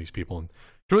associated with some of these people, and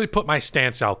to really put my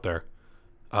stance out there,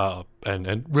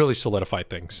 and really solidify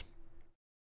things.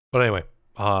 But anyway,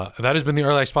 that has been the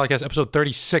Early Access Podcast, episode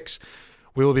 36.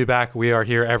 We will be back. We are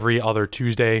here every other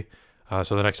Tuesday.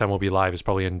 So the next time we'll be live is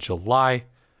probably in July.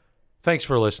 Thanks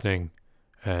for listening.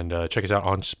 And check us out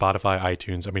on Spotify,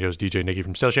 iTunes. I'm your host, DJ Nikki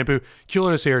from Stale Shampoo.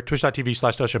 QLert is here,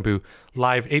 twitch.tv/StaleShampoo,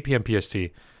 live 8 p.m. PST,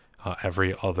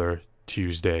 every other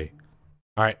Tuesday.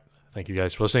 All right. Thank you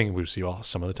guys for listening. We'll see you all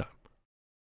some other time.